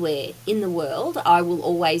anywhere in the world, I will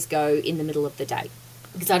always go in the middle of the day,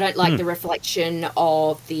 because I don't like the reflection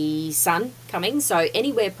of the sun coming. So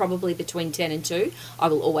anywhere probably between 10 and 2, I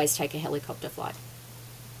will always take a helicopter flight.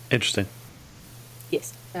 Interesting.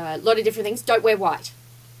 Yes. A lot of different things. Don't wear white.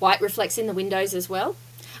 White reflects in the windows as well,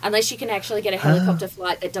 unless you can actually get a helicopter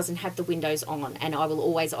flight that doesn't have the windows on, and I will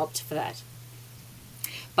always opt for that.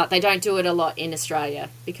 But they don't do it a lot in Australia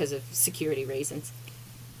because of security reasons.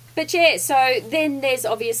 But yeah, so then there's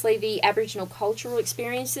obviously the Aboriginal cultural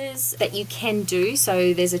experiences that you can do.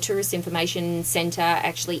 So there's a tourist information centre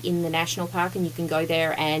actually in the national park, and you can go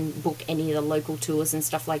there and book any of the local tours and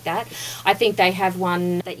stuff like that. I think they have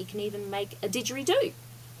one that you can even make a didgeridoo.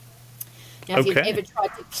 Now, if you've ever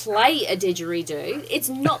tried to play a didgeridoo, it's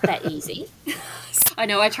not that easy. I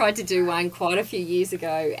know I tried to do one quite a few years ago,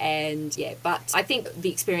 and yeah, but I think the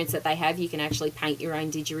experience that they have, you can actually paint your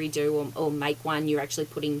own didgeridoo or make one. You're actually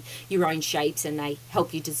putting your own shapes, and they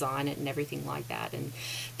help you design it and everything like that. And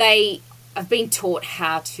they have been taught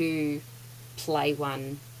how to play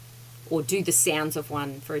one or do the sounds of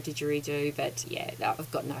one for a didgeridoo, but yeah,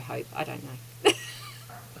 I've got no hope. I don't know.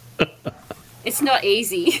 It's not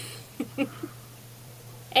easy.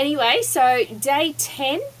 Anyway, so day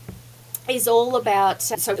 10 is all about,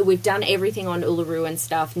 so we've done everything on Uluru and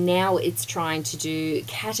stuff. Now it's trying to do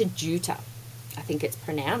Katajuta, I think it's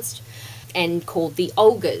pronounced, and called the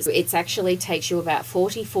Olgas. It actually takes you about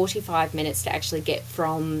 45 minutes to actually get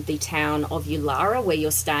from the town of Uluru, where you're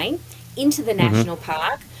staying, into the national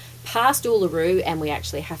park, past Uluru, and we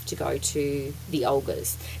actually have to go to the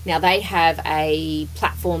Olgas. Now, they have a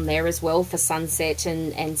platform there as well for sunset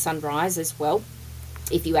and sunrise as well.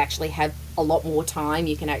 If you actually have a lot more time,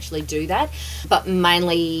 you can actually do that. But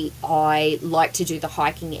mainly, I like to do the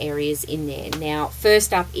hiking areas in there. Now,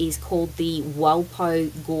 first up is called the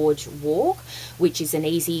Walpo Gorge Walk, which is an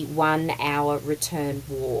easy 1-hour return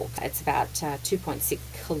walk. It's about 2.6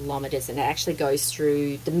 kilometres, and it actually goes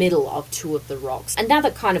through the middle of 2 of the rocks.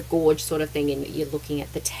 Another kind of gorge sort of thing, and you're looking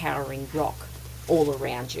at the towering rock all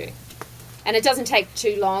around you. And it doesn't take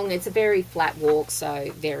too long. It's a very flat walk,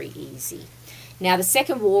 so very easy. Now, the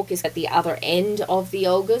second walk is at the other end of the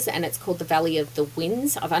Olgas, and it's called the Valley of the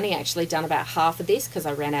Winds. I've only actually done about half of this because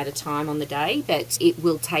I ran out of time on the day, but it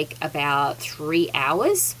will take about 3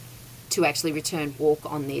 hours to actually return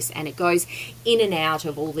walk on this, and it goes in and out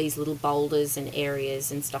of all these little boulders and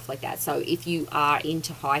areas and stuff like that. So if you are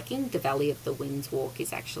into hiking, the Valley of the Winds walk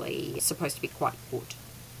is actually supposed to be quite good.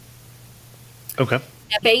 Okay.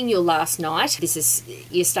 Now, being your last night,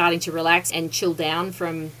 you're starting to relax and chill down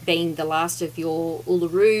from being the last of your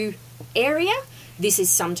Uluru area. This is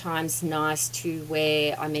sometimes nice to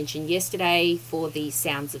where I mentioned yesterday for the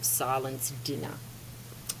Sounds of Silence dinner.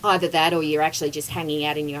 Either that, or you're actually just hanging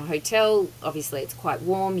out in your hotel. Obviously, it's quite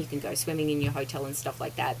warm. You can go swimming in your hotel and stuff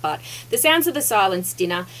like that. But the Sounds of the Silence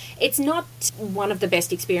dinner, it's not one of the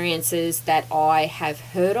best experiences that I have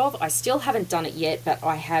heard of. I still haven't done it yet, but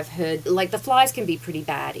I have heard, like, the flies can be pretty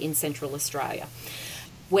bad in Central Australia.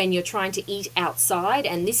 when you're trying to eat outside,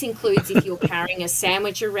 and this includes if you're carrying a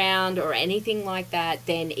sandwich around or anything like that,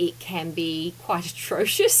 then it can be quite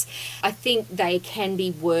atrocious. I think they can be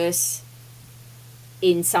worse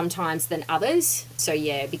in sometimes than others. So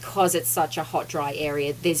yeah, because it's such a hot, dry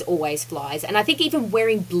area, there's always flies. And I think even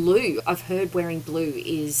wearing blue, I've heard wearing blue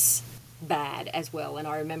is bad as well. And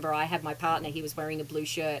I remember I had my partner, he was wearing a blue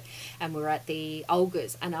shirt, and we were at the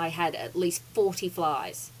Olgas, and I had at least 40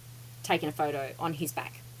 flies taking a photo on his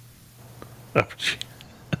back. Oh,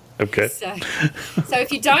 okay. So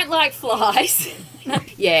if you don't like flies,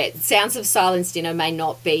 yeah, Sounds of Silence dinner may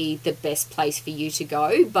not be the best place for you to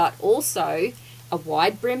go, but also a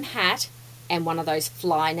wide brim hat and one of those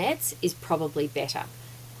fly nets is probably better.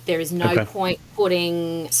 There is no point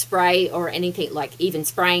putting spray or anything, like even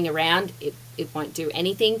spraying around, it won't do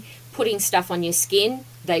anything. Putting stuff on your skin,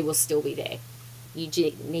 they will still be there. You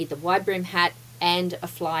need the wide brim hat and a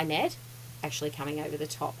fly net actually coming over the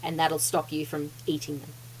top, and that'll stop you from eating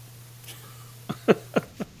them.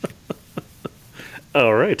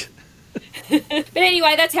 All right. But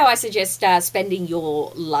anyway, that's how I suggest spending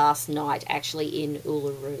your last night actually in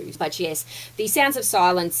Uluru. But yes, the Sounds of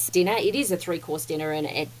Silence dinner, it is a 3-course dinner, and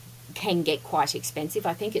it can get quite expensive.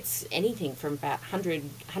 I think it's anything from about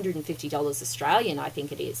 $150 Australian, I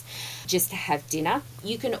think it is, just to have dinner.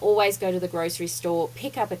 You can always go to the grocery store,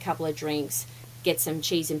 pick up a couple of drinks, get some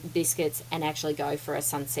cheese and biscuits, and actually go for a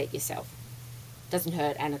sunset yourself. Doesn't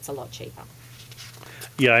hurt, and it's a lot cheaper.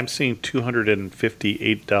 Yeah, I'm seeing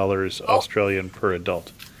 $258 Australian per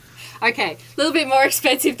adult. Okay, a little bit more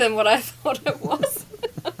expensive than what I thought it was.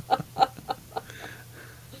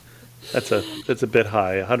 That's a bit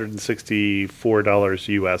high, $164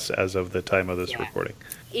 US as of the time of this recording.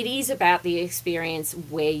 It is about the experience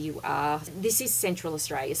where you are. This is Central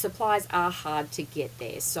Australia. Supplies are hard to get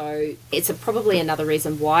there. So it's probably another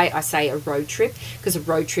reason why I say a road trip, because a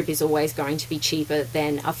road trip is always going to be cheaper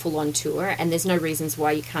than a full-on tour, and there's no reasons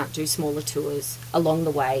why you can't do smaller tours along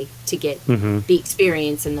the way to get the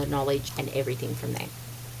experience and the knowledge and everything from there.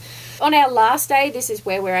 On our last day, this is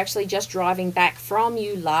where we're actually just driving back from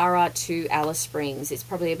Uluru to Alice Springs. It's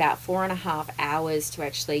probably about 4.5 hours to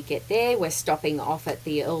actually get there. We're stopping off at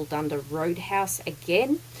the Uldunda Roadhouse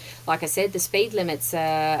again. Like I said, the speed limits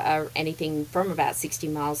are anything from about 60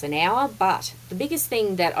 miles an hour. But the biggest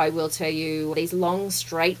thing that I will tell you, these long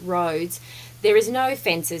straight roads, there is no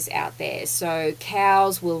fences out there, so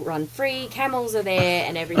cows will run free, camels are there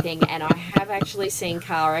and everything, and I have actually seen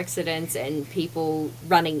car accidents and people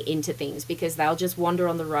running into things because they'll just wander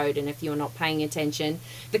on the road, and if you're not paying attention,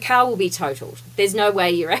 the car will be totaled. There's no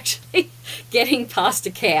way you're actually getting past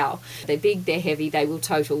a cow. They're big, they're heavy, they will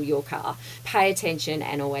total your car. Pay attention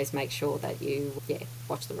and always make sure that you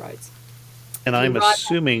watch the roads. And I'm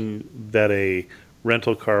assuming that a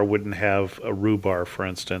rental car wouldn't have a rhubar, for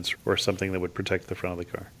instance, or something that would protect the front of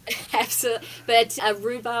the car. Absolutely. But a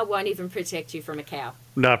rhubar won't even protect you from a cow.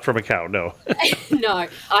 Not from a cow, no. No.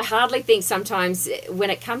 I hardly think sometimes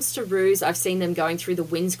when it comes to roos, I've seen them going through the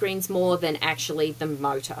windscreens more than actually the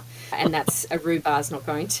motor. And that's a rhubar's not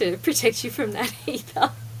going to protect you from that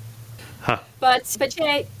either. Huh. But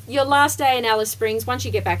yeah, your last day in Alice Springs, once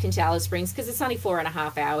you get back into Alice Springs, because it's only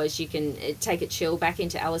 4.5 hours, you can take a chill back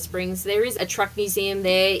into Alice Springs. There is a truck museum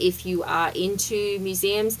there if you are into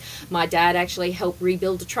museums. My dad actually helped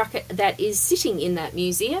rebuild a truck that is sitting in that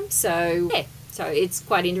museum. So, yeah, so it's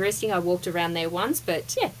quite interesting. I walked around there once,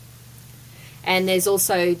 but yeah. And there's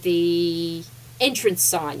also the entrance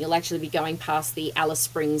sign. You'll actually be going past the Alice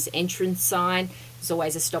Springs entrance sign. There's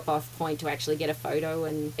always a stop-off point to actually get a photo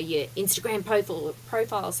and your Instagram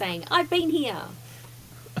profile saying, I've been here.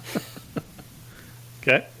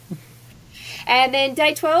 Okay. And then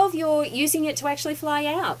day 12, you're using it to actually fly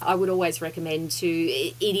out. I would always recommend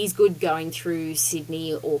it is good going through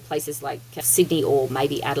Sydney or places like Sydney or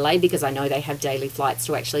maybe Adelaide, because I know they have daily flights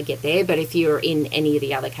to actually get there. But if you're in any of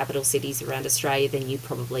the other capital cities around Australia, then you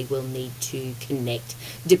probably will need to connect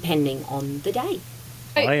depending on the day.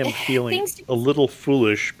 I am feeling a little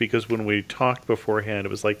foolish because when we talked beforehand, it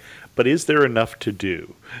was like, but is there enough to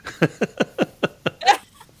do?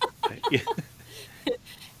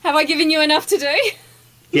 Have I given you enough to do?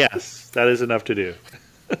 Yes, that is enough to do.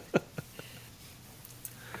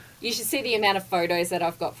 You should see the amount of photos that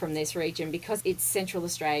I've got from this region because it's Central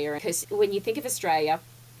Australia. Because when you think of Australia,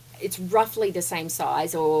 it's roughly the same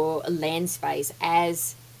size or land space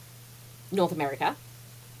as North America.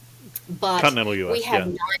 But continental US,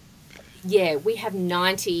 we have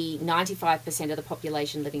 95% of the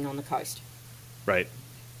population living on the coast. Right.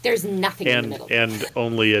 There's nothing in the middle. And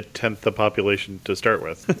only a tenth the population to start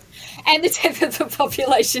with. And the tenth of the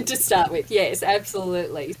population to start with. Yes,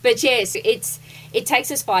 absolutely. But yes, it takes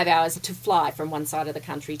us 5 hours to fly from one side of the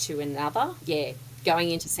country to another. Yeah, going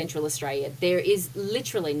into Central Australia. There is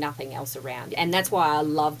literally nothing else around. And that's why I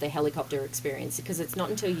love the helicopter experience, because it's not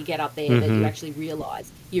until you get up there that you actually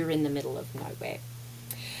realise you're in the middle of nowhere.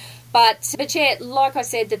 But yeah, like I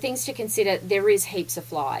said, the things to consider, there is heaps of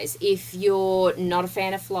flies. If you're not a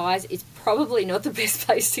fan of flies, it's probably not the best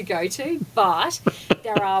place to go to, but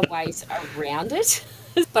there are ways around it.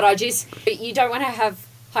 But you don't want to have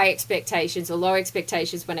high expectations or low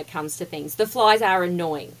expectations when it comes to things. The flies are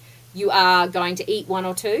annoying. You are going to eat one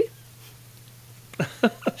or two.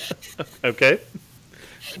 Okay.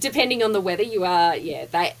 Depending on the weather,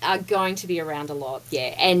 they are going to be around a lot,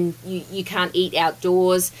 yeah. And you can't eat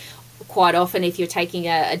outdoors. Quite often, if you're taking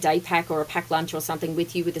a day pack or a packed lunch or something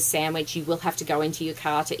with you with a sandwich, you will have to go into your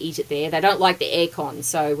car to eat it there. They don't like the aircon,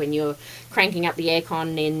 so when you're cranking up the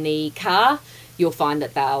aircon in the car, you'll find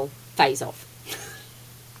that they'll phase off.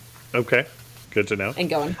 Okay, good to know. And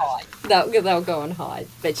go and hide. They'll go and hide,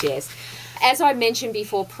 but yes. As I mentioned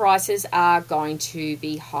before, prices are going to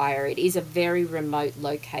be higher. It is a very remote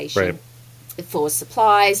location. Right. For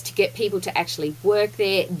supplies, to get people to actually work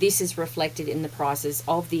there, this is reflected in the prices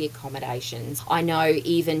of the accommodations. I know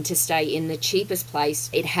even to stay in the cheapest place,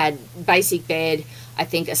 it had basic bed, I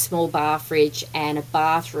think a small bar fridge and a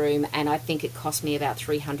bathroom, and I think it cost me about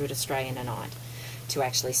 300 Australian a night to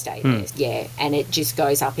actually stay there. Yeah, and it just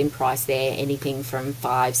goes up in price there, anything from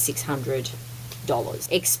 $500-600.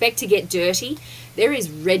 Expect to get dirty. There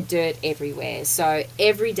is red dirt everywhere, so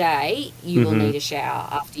every day you will need a shower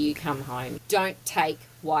after you come home. Don't take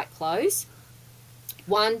white clothes.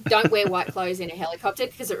 One, don't wear white clothes in a helicopter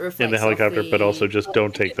because it reflects in the helicopter, but also just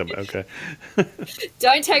don't take them. Okay.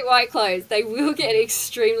 Don't take white clothes. They will get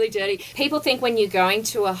extremely dirty. People think when you're going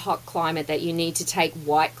to a hot climate that you need to take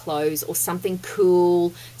white clothes or something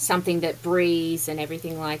cool, something that breathes and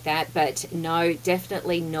everything like that. But no,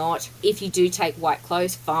 definitely not. If you do take white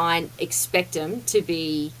clothes, fine. Expect them to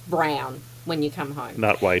be brown when you come home.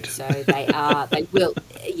 Not white. So they will,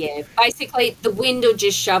 yeah. Basically, the wind will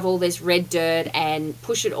just shove all this red dirt and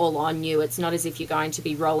push it all on you. It's not as if you're going to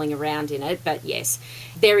be rolling around in it, but yes,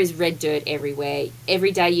 there is red dirt everywhere. Every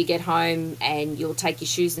day you get home and you'll take your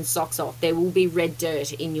shoes and socks off, there will be red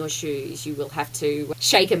dirt in your shoes. You will have to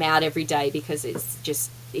shake them out every day because it's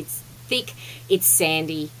thick, it's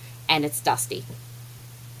sandy, and it's dusty.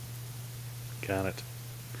 Got it.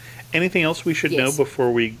 Anything else we should know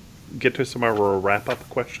before we get to some of our wrap-up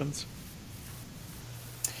questions?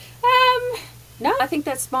 No, I think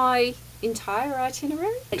that's my entire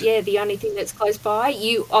itinerary. But yeah, the only thing that's close by,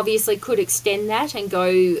 you obviously could extend that and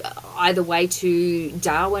go either way to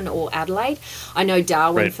Darwin or Adelaide. I know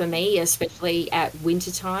Darwin for me, especially at winter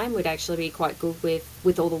time, would actually be quite good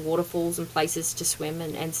with all the waterfalls and places to swim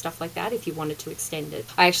and stuff like that if you wanted to extend it.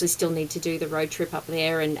 I actually still need to do the road trip up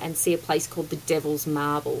there and see a place called the Devil's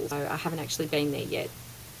Marble. So I haven't actually been there yet.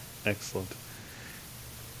 Excellent.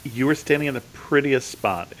 You were standing in the prettiest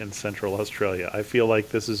spot in Central Australia. I feel like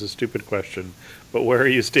this is a stupid question, but where are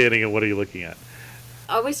you standing and what are you looking at?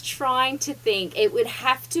 I was trying to think. It would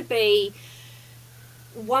have to be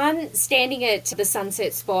one, standing at the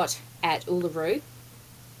sunset spot at Uluru.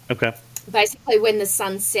 Okay. Basically, when the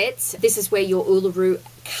sun sets, this is where your Uluru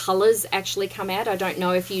colours actually come out. I don't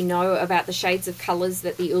know if you know about the shades of colours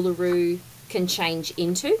that the Uluru can change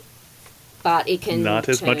into. But it can not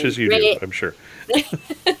as much as you do, I'm sure.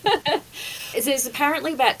 There's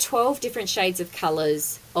apparently about 12 different shades of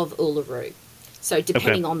colours of Uluru. So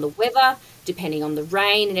depending on the weather, depending on the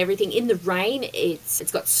rain and everything. In the rain,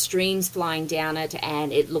 it's got streams flying down it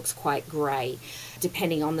and it looks quite grey.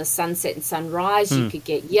 Depending on the sunset and sunrise, you could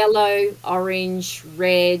get yellow, orange,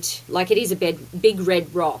 red. Like it is a big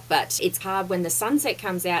red rock, but it's hard when the sunset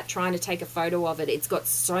comes out trying to take a photo of it. It's got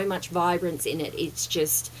so much vibrance in it. It's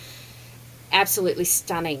just absolutely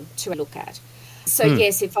stunning to look at. So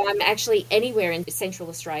yes, if I'm actually anywhere in Central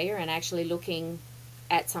Australia and actually looking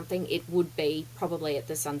at something, it would be probably at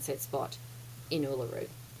the sunset spot in Uluru.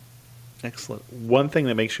 Excellent. One thing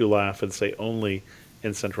that makes you laugh and say only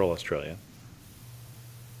in Central Australia?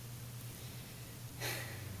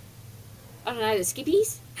 I don't know, the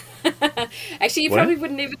skippies? Actually, you probably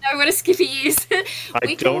wouldn't even know what a skippy is.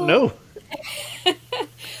 I don't know.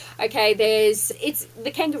 Okay, it's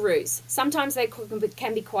the kangaroos. Sometimes they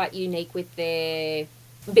can be quite unique with their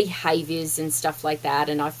behaviours and stuff like that,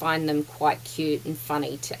 and I find them quite cute and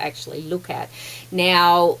funny to actually look at.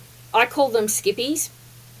 Now, I call them skippies.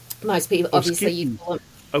 Most people, obviously, you call them...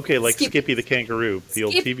 Okay, like Skippy the kangaroo, the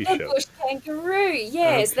old TV show. Bush kangaroo.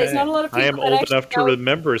 Yes, Okay. there's not a lot of people I am that old actually enough to know.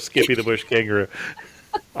 remember Skippy the Bush Kangaroo.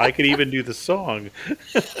 I could even do the song.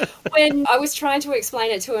 When I was trying to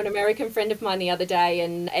explain it to an American friend of mine the other day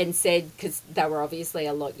and said, because they were obviously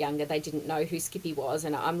a lot younger, they didn't know who Skippy was.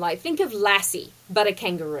 And I'm like, think of Lassie, but a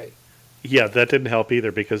kangaroo. Yeah, that didn't help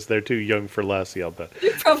either because they're too young for Lassie, I'll bet.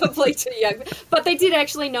 Probably too young. But they did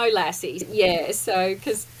actually know Lassie. Yeah, so,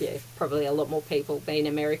 because, yeah, probably a lot more people being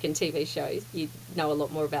American TV shows. You know a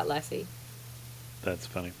lot more about Lassie. That's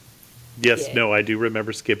funny. Yes, Yeah. no, I do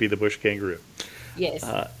remember Skippy the Bush Kangaroo. Yes.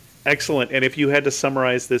 Excellent. And if you had to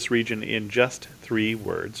summarize this region in just 3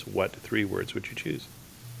 words, what 3 words would you choose?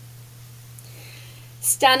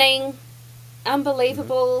 Stunning,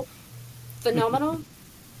 unbelievable, phenomenal.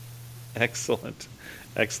 Excellent.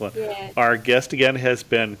 Excellent. Yeah. Our guest again has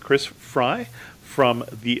been Chris Fry from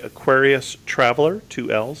the Aquarius Traveler,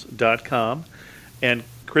 2Ls.com. And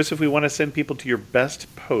Chris, if we want to send people to your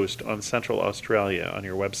best post on Central Australia on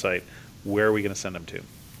your website, where are we going to send them to?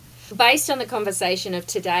 Based on the conversation of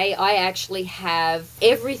today, I actually have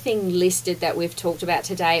everything listed that we've talked about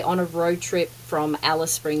today on a road trip from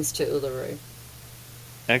Alice Springs to Uluru.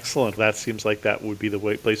 Excellent. That seems like that would be the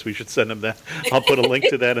place we should send them then. I'll put a link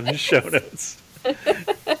to that in the show notes.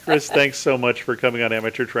 Chris, thanks so much for coming on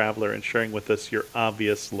Amateur Traveler and sharing with us your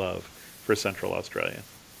obvious love for Central Australia.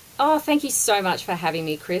 Oh, thank you so much for having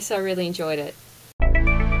me, Chris. I really enjoyed it.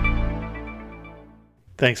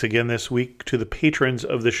 Thanks again this week to the patrons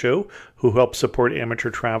of the show who help support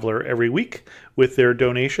Amateur Traveler every week with their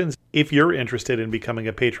donations. If you're interested in becoming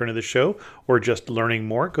a patron of the show or just learning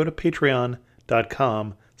more, go to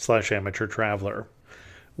patreon.com/amateurtraveler.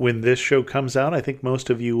 When this show comes out, I think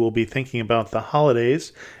most of you will be thinking about the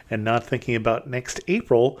holidays and not thinking about next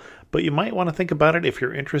April, but you might want to think about it if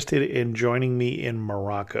you're interested in joining me in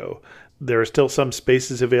Morocco. There are still some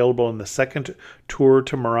spaces available in the second tour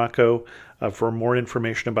to Morocco. For more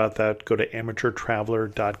information about that, go to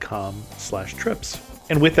amateurtraveler.com/trips.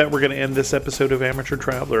 And with that, we're going to end this episode of Amateur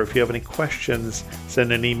Traveler. If you have any questions,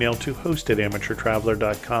 send an email to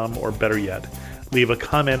host@amateurtraveler.com, or better yet, leave a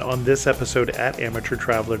comment on this episode at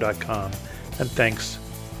amateurtraveler.com. And thanks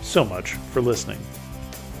so much for listening.